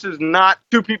that this is not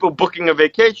two people booking a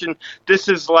vacation. This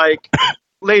is like,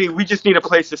 lady, we just need a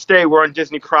place to stay. We're on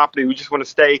Disney property. We just want to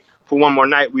stay for one more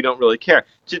night. We don't really care.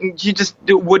 She just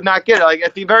would not get it. Like,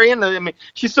 at the very end, I mean,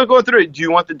 she's still going through it. Do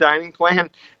you want the dining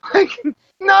plan? Like,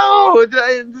 no,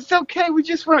 it's okay. We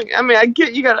just want to, I mean, I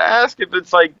get you got to ask it, but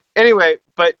it's like, anyway,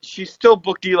 but she still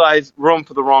booked Eli's room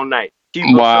for the wrong night. She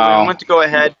went to go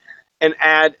ahead and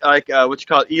add, like,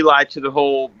 Eli to the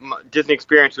whole Disney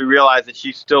experience. We realized that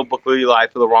she still booked Eli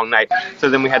for the wrong night. So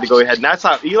then we had to go ahead. And that's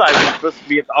how Eli was supposed to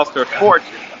be at the All-Star Sports,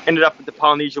 ended up at the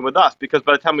Polynesian with us. Because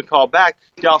by the time we called back,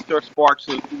 the All-Star Sports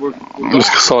were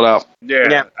sold out.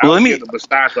 Yeah. Well, let me. The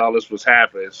mustache, all this was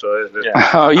happening. So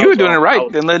you were doing it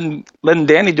right. Then letting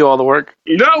Danny do all the work.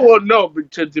 No.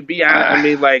 But to be honest, I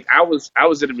mean, like, I was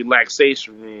in a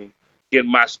relaxation room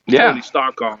getting my Tony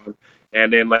Stark on.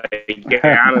 And then, like,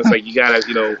 honest, like, we gotta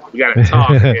talk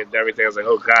and everything. I was like,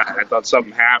 oh God, I thought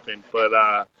something happened, but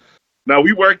no,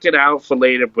 we worked it out for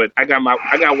later. But I got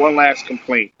one last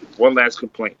complaint.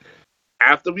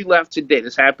 After we left today,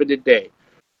 this happened today.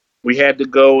 We had to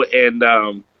go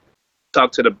and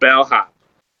talk to the bellhop,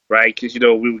 right? Because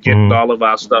we were getting all of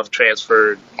our stuff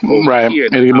transferred over here.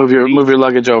 And you move your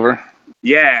luggage over.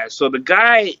 Yeah. So the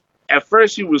guy at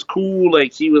first he was cool.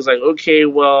 Like, he was like, okay,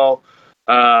 well.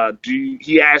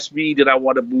 He asked me did I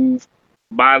want to move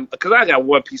because I got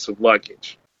one piece of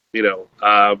luggage,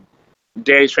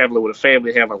 Danny's traveling with a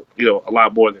family, have a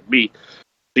lot more than me.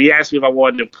 So he asked me if I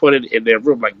wanted to put it in their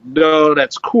room. Like, no,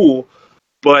 that's cool,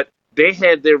 but they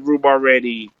had their room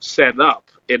already set up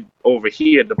over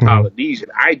here in the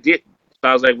Polynesian. I didn't. So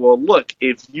I was like, well, look,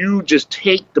 if you just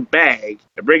take the bag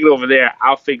and bring it over there,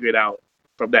 I'll figure it out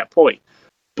from that point.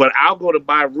 But I'll go to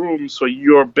my room so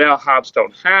your bellhops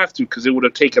don't have to, because it would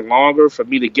have taken longer for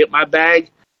me to get my bag.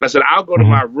 I said, I'll go to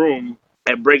my room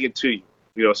and bring it to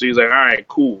you. So he's like, all right,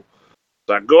 cool.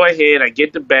 So I go ahead, I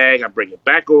get the bag, I bring it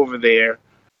back over there.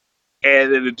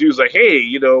 And then the dude's like, hey,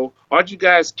 aren't you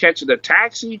guys catching a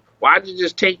taxi? Why'd you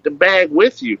just take the bag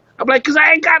with you? I'm like, because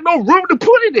I ain't got no room to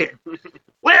put it in.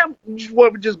 Well, you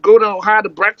want me to just go to Ohio to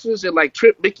breakfast and, like,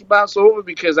 trip Mickey Mouse over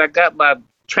because I got my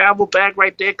travel bag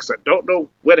right there because I don't know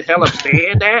where the hell I'm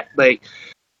staying at? Like,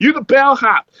 you the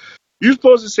bellhop. You're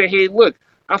supposed to say, hey, look,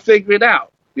 I'll figure it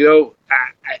out.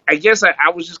 I guess I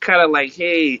was just kind of like,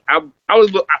 hey,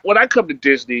 when I come to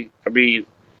Disney, I mean,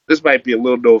 this might be a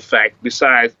little known fact,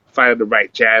 besides finding the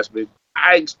right Jasmine,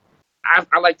 I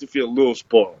like to feel a little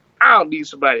spoiled. I don't need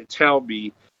somebody to tell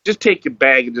me, just take your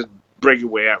bag and just bring it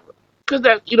wherever. Because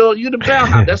that, you're the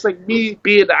bellhop. That's like me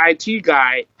being the IT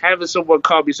guy, having someone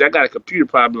call me and say, I got a computer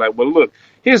problem. Like, well, look,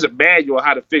 here's a manual on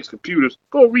how to fix computers.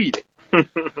 Go read it.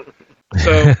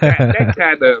 So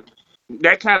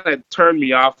that kind of turned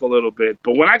me off a little bit.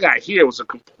 But when I got here, it was a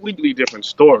completely different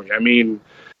story. I mean,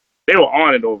 they were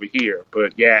on it over here.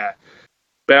 But yeah,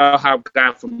 bellhop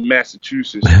guy from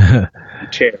Massachusetts.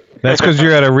 Chair. That's because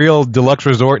you're at a real deluxe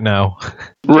resort now.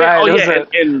 Right. Oh, yeah.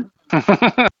 And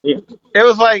it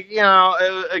was like,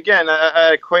 again,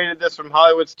 I equated this from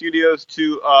Hollywood Studios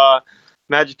to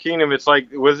Magic Kingdom. It's like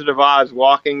Wizard of Oz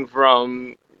walking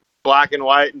from black and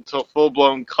white until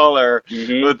full-blown color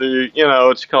with the,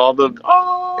 it's called the,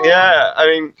 yeah, I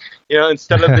mean,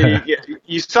 instead of the,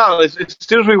 you saw it, as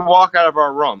soon as we walk out of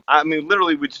our room, I mean,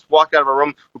 literally, we just walked out of our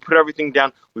room, we put everything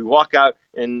down, we walk out,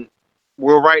 and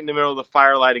we're right in the middle of the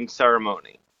fire lighting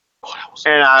ceremony. Oh, that was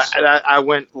awesome. I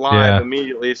went live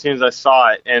immediately as soon as I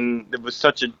saw it, and it was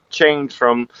such a change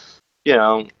from,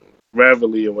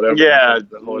 Reveille or whatever. Yeah.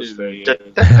 The horse thing.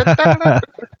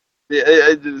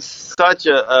 It's such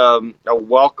a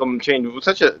welcome change. It was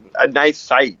such a nice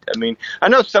sight. I mean, I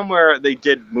know somewhere they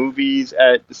did movies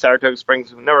at Saratoga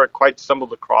Springs. We never quite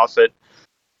stumbled across it,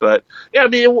 but yeah,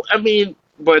 I mean,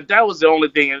 but that was the only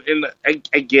thing. And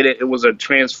I get it. It was a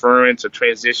transference, a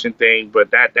transition thing,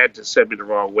 but that just set me the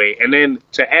wrong way. And then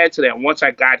to add to that, once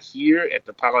I got here at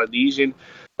the Polynesian,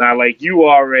 now like you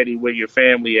already with your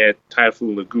family at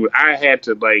Typhoon Lagoon, I had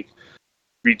to like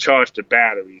recharge the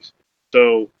batteries.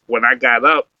 So when I got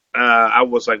up, I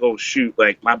was like, oh, shoot,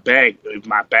 like my bag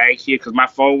here, because my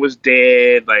phone was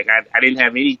dead. Like I didn't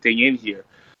have anything in here.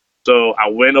 So I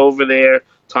went over there,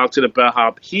 talked to the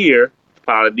bellhop here,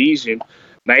 Polynesian,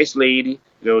 nice lady,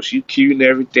 she's cute and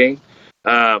everything,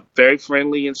 very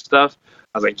friendly and stuff.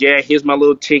 I was like, yeah, here's my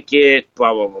little ticket,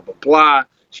 blah, blah, blah, blah, blah.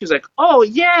 She was like, oh,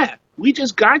 yeah, we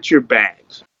just got your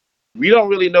bags. We don't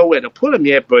really know where to put them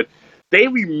yet, but they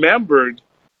remembered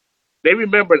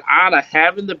Anna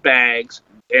having the bags,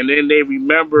 and then they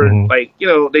remembered,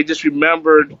 they just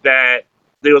remembered that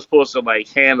they were supposed to,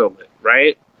 handle it,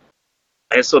 right?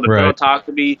 And so the girl talked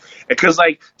to me, because,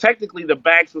 technically the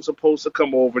bags were supposed to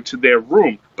come over to their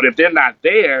room, but if they're not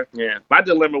there, my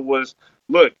dilemma was,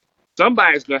 look,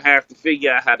 somebody's going to have to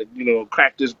figure out how to,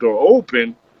 crack this door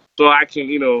open so I can,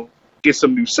 get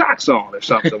some new socks on or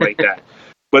something like that.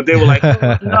 But they were like,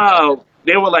 oh, no.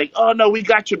 They were like, oh, no, we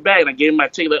got your bag. And I gave them my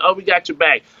ticket, like, oh, we got your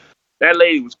bag. That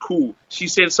lady was cool. She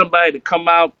sent somebody to come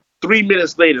out. 3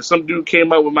 minutes later, some dude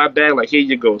came out with my bag, like, here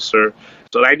you go, sir.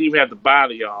 So I didn't even have to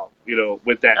bother y'all,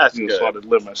 with that sort of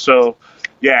dilemma. So,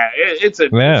 yeah, it's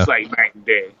like night and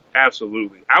day.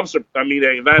 Absolutely. If I've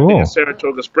been in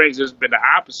Saratoga Springs, it's been the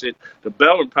opposite. The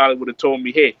bellman probably would have told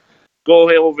me, hey, go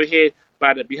ahead over here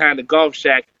behind the golf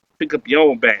shack, pick up your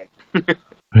own bag.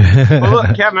 Well,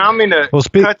 look, Kevin, I don't mean to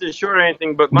cut this short or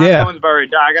anything, but my phone's about to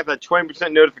die. I got that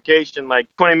 20% notification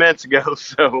 20 minutes ago,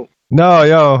 so. No,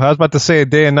 I was about to say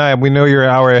day and night. We know you're an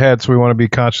hour ahead, so we want to be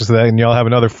conscious of that, and y'all have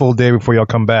another full day before y'all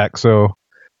come back. So,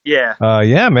 yeah,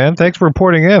 man, thanks for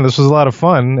reporting in. This was a lot of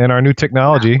fun, and our new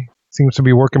technology seems to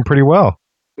be working pretty well.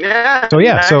 Yeah.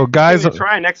 So guys,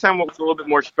 try next time. We'll be a little bit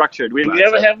more structured. Did we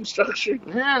ever have them structured?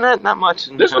 Yeah, not much.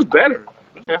 This was better.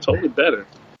 Totally better.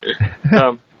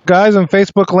 Guys in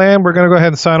Facebook land, we're going to go ahead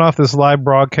and sign off this live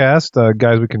broadcast.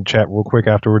 Guys, we can chat real quick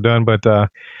after we're done, but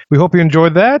we hope you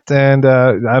enjoyed that. And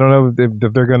I don't know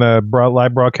if they're going to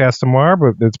live broadcast tomorrow,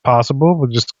 but it's possible. We'll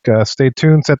just stay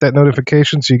tuned, set that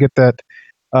notification so you get that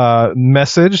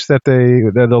message that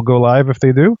they'll go live if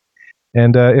they do.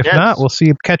 And if not, we'll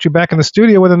catch you back in the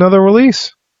studio with another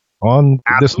release on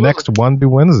this next One-Do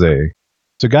Wednesday.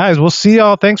 So, guys, we'll see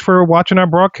y'all. Thanks for watching our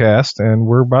broadcast, and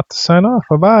we're about to sign off.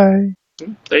 Bye-bye.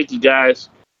 Thank you, guys.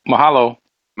 Mahalo.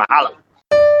 Mahalo.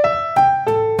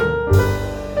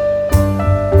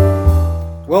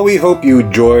 Well, we hope you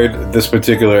enjoyed this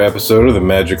particular episode of the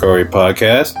Magic RA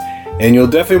podcast, and you'll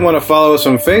definitely want to follow us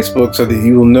on Facebook so that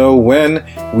you will know when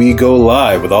we go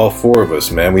live with all four of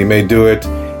us, man. We may do it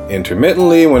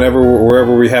intermittently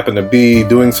wherever we happen to be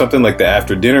doing something like the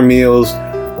after dinner meals,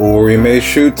 or we may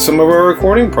shoot some of our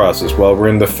recording process while we're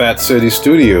in the Fat City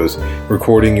Studios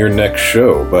recording your next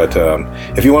show. But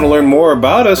if you want to learn more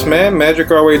about us, man,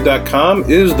 MagicOurWay.com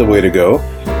is the way to go.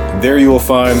 There you will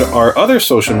find our other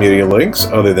social media links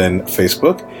other than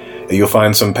Facebook. You'll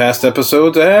find some past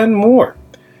episodes and more.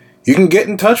 You can get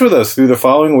in touch with us through the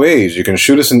following ways. You can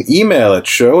shoot us an email at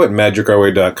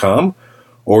show@magicourway.com,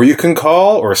 or you can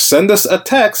call or send us a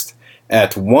text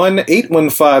at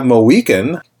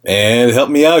 1-815-MOWEEKEND. And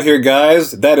help me out here,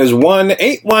 guys. That is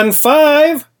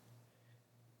 1-815.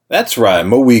 That's right,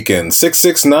 MOWEEKEND,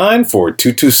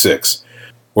 669-4226.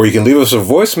 Or you can leave us a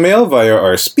voicemail via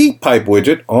our SpeakPipe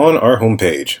widget on our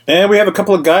homepage. And we have a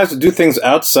couple of guys that do things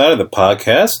outside of the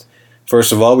podcast.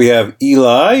 First of all, we have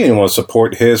Eli, and you want to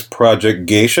support his Project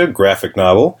Geisha graphic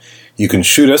novel. You can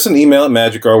shoot us an email at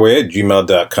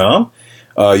magicourway@gmail.com.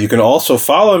 You can also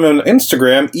follow him on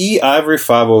Instagram,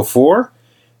 eivory504.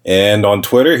 And on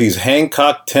Twitter, he's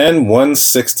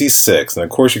Hancock10166. And of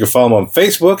course, you can follow him on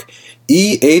Facebook,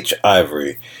 E.H.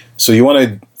 Ivory. So you want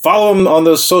to follow him on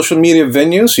those social media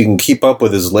venues so you can keep up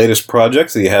with his latest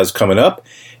projects that he has coming up.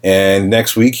 And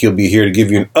next week, he'll be here to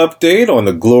give you an update on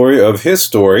the glory of his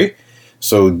story.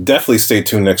 So definitely stay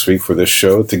tuned next week for this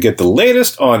show to get the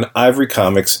latest on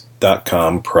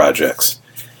ivorycomics.com projects.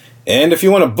 And if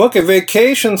you want to book a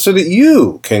vacation so that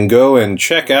you can go and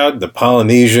check out the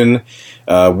Polynesian,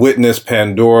 witness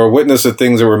Pandora, witness the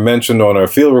things that were mentioned on our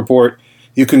field report,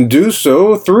 you can do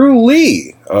so through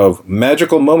Lee of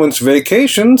Magical Moments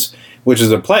Vacations, which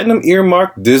is a platinum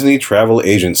earmarked Disney travel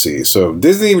agency. So if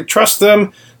Disney trusts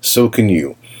them, so can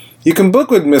you. You can book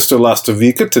with Mr.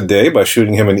 Lastovica today by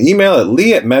shooting him an email at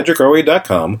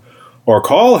lee@magicourway.com or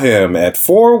call him at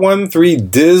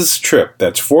 413-DIZ-TRIP.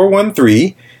 That's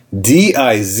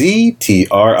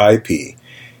 413-DIZ-TRIP.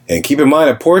 And keep in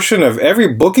mind, a portion of every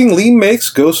booking Lee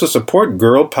makes goes to support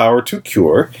Girl Power to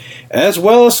Cure, as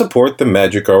well as support the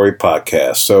Magic Our Way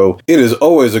podcast. So it is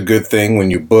always a good thing when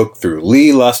you book through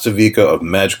Lee Lastovica of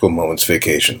Magical Moments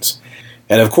Vacations.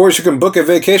 And of course, you can book a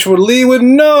vacation with Lee with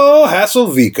no hassle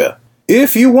Vika.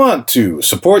 If you want to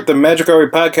support the Magic Our Way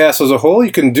podcast as a whole,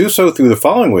 you can do so through the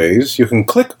following ways. You can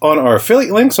click on our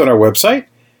affiliate links on our website.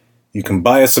 You can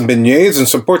buy us some beignets and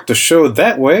support the show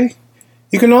that way.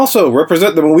 You can also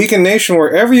represent the Mohican Nation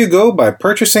wherever you go by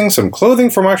purchasing some clothing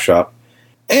from our shop.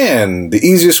 And the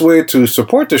easiest way to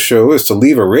support the show is to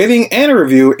leave a rating and a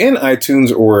review in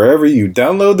iTunes or wherever you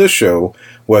download the show,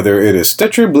 whether it is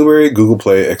Stitcher, Blueberry, Google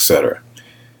Play, etc.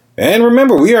 And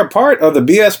remember, we are part of the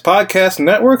BS Podcast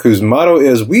Network, whose motto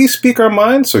is "We speak our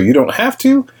minds so you don't have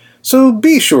to." So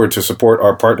be sure to support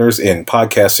our partners in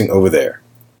podcasting over there.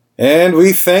 And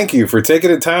we thank you for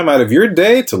taking the time out of your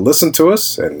day to listen to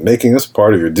us and making us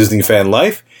part of your Disney fan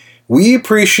life. We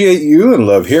appreciate you and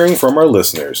love hearing from our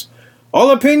listeners.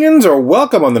 All opinions are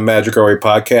welcome on the Magic Our Way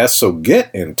podcast, so get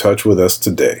in touch with us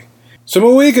today. So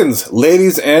Mohicans,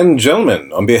 ladies and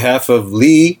gentlemen, on behalf of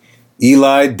Lee,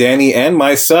 Eli, Danny, and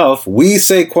myself, we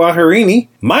say Kwaherini.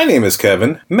 My name is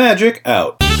Kevin. Magic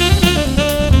out.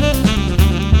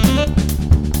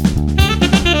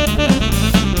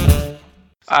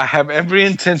 I have every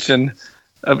intention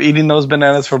of eating those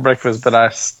bananas for breakfast, but I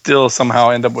still somehow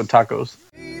end up with tacos.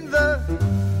 The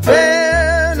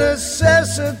bare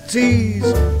necessities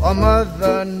of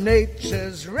Mother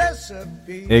Nature's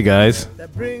recipe. Hey guys.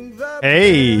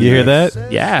 Hey. You hear that?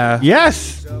 Yeah.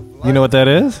 Yes. You know what that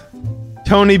is?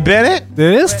 Tony Bennett.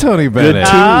 It is Tony Bennett.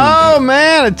 Oh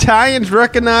man, Italians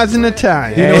recognizing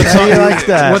Italian. You know what song he likes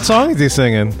that. What song is he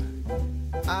singing?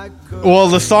 Well,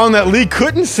 the song that Lee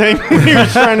couldn't sing when he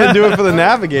was trying to do it for the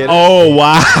Navigator. Oh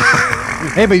wow.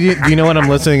 Hey, but do you know what I'm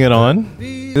listening it on?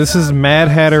 This is Mad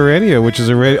Hatter Radio, which is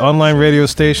a online radio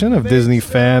station of Disney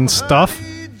fan stuff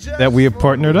that we have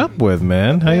partnered up with,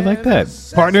 man. How you like that?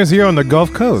 Partners here on the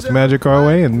Gulf Coast, Magic Our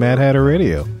Way and Mad Hatter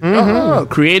Radio. Oh,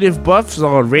 creative buffs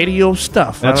on radio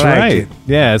stuff. That's right.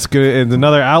 Yeah, it's good. It's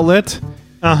another outlet.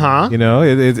 You know,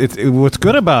 it's what's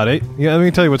good about it. Yeah, let me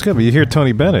tell you what's good. But you hear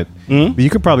Tony Bennett, but you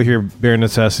could probably hear Bare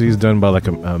Necessities done by like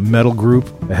a metal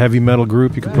group, a heavy metal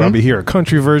group. You could probably hear a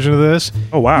country version of this.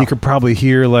 Oh wow! You could probably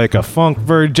hear like a funk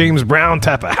version, James Brown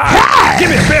type of. Give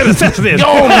me a Bare Necessities.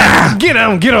 Oh man, get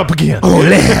up again. Oh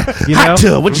yeah, you know? Hot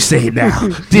tub. What you say now?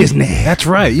 Disney. That's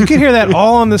right. You can hear that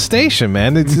all on the station,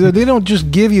 man. They don't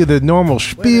just give you the normal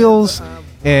spiels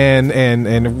and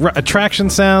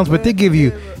attraction sounds, but they give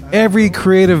you every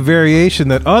creative variation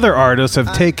that other artists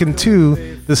have taken to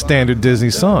the standard Disney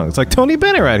songs. Like Tony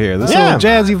Bennett right here. This little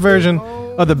jazzy version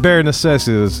of the Bare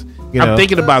Necessities. You know. I'm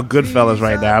thinking about Goodfellas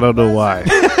right now. I don't know why.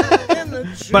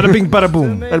 Bada bing, bada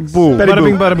boom. Bada boom. Bada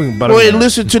bing, bada boom. Go ahead and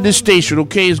listen to this station,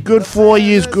 okay? It's good for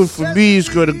you. It's good for me. It's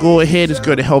going to go ahead. It's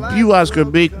going to help you out. It's going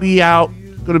to make me out.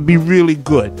 It's going to be really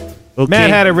good. Okay? Mad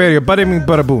Hatter Radio. Bada bing,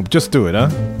 bada boom. Just do it, huh?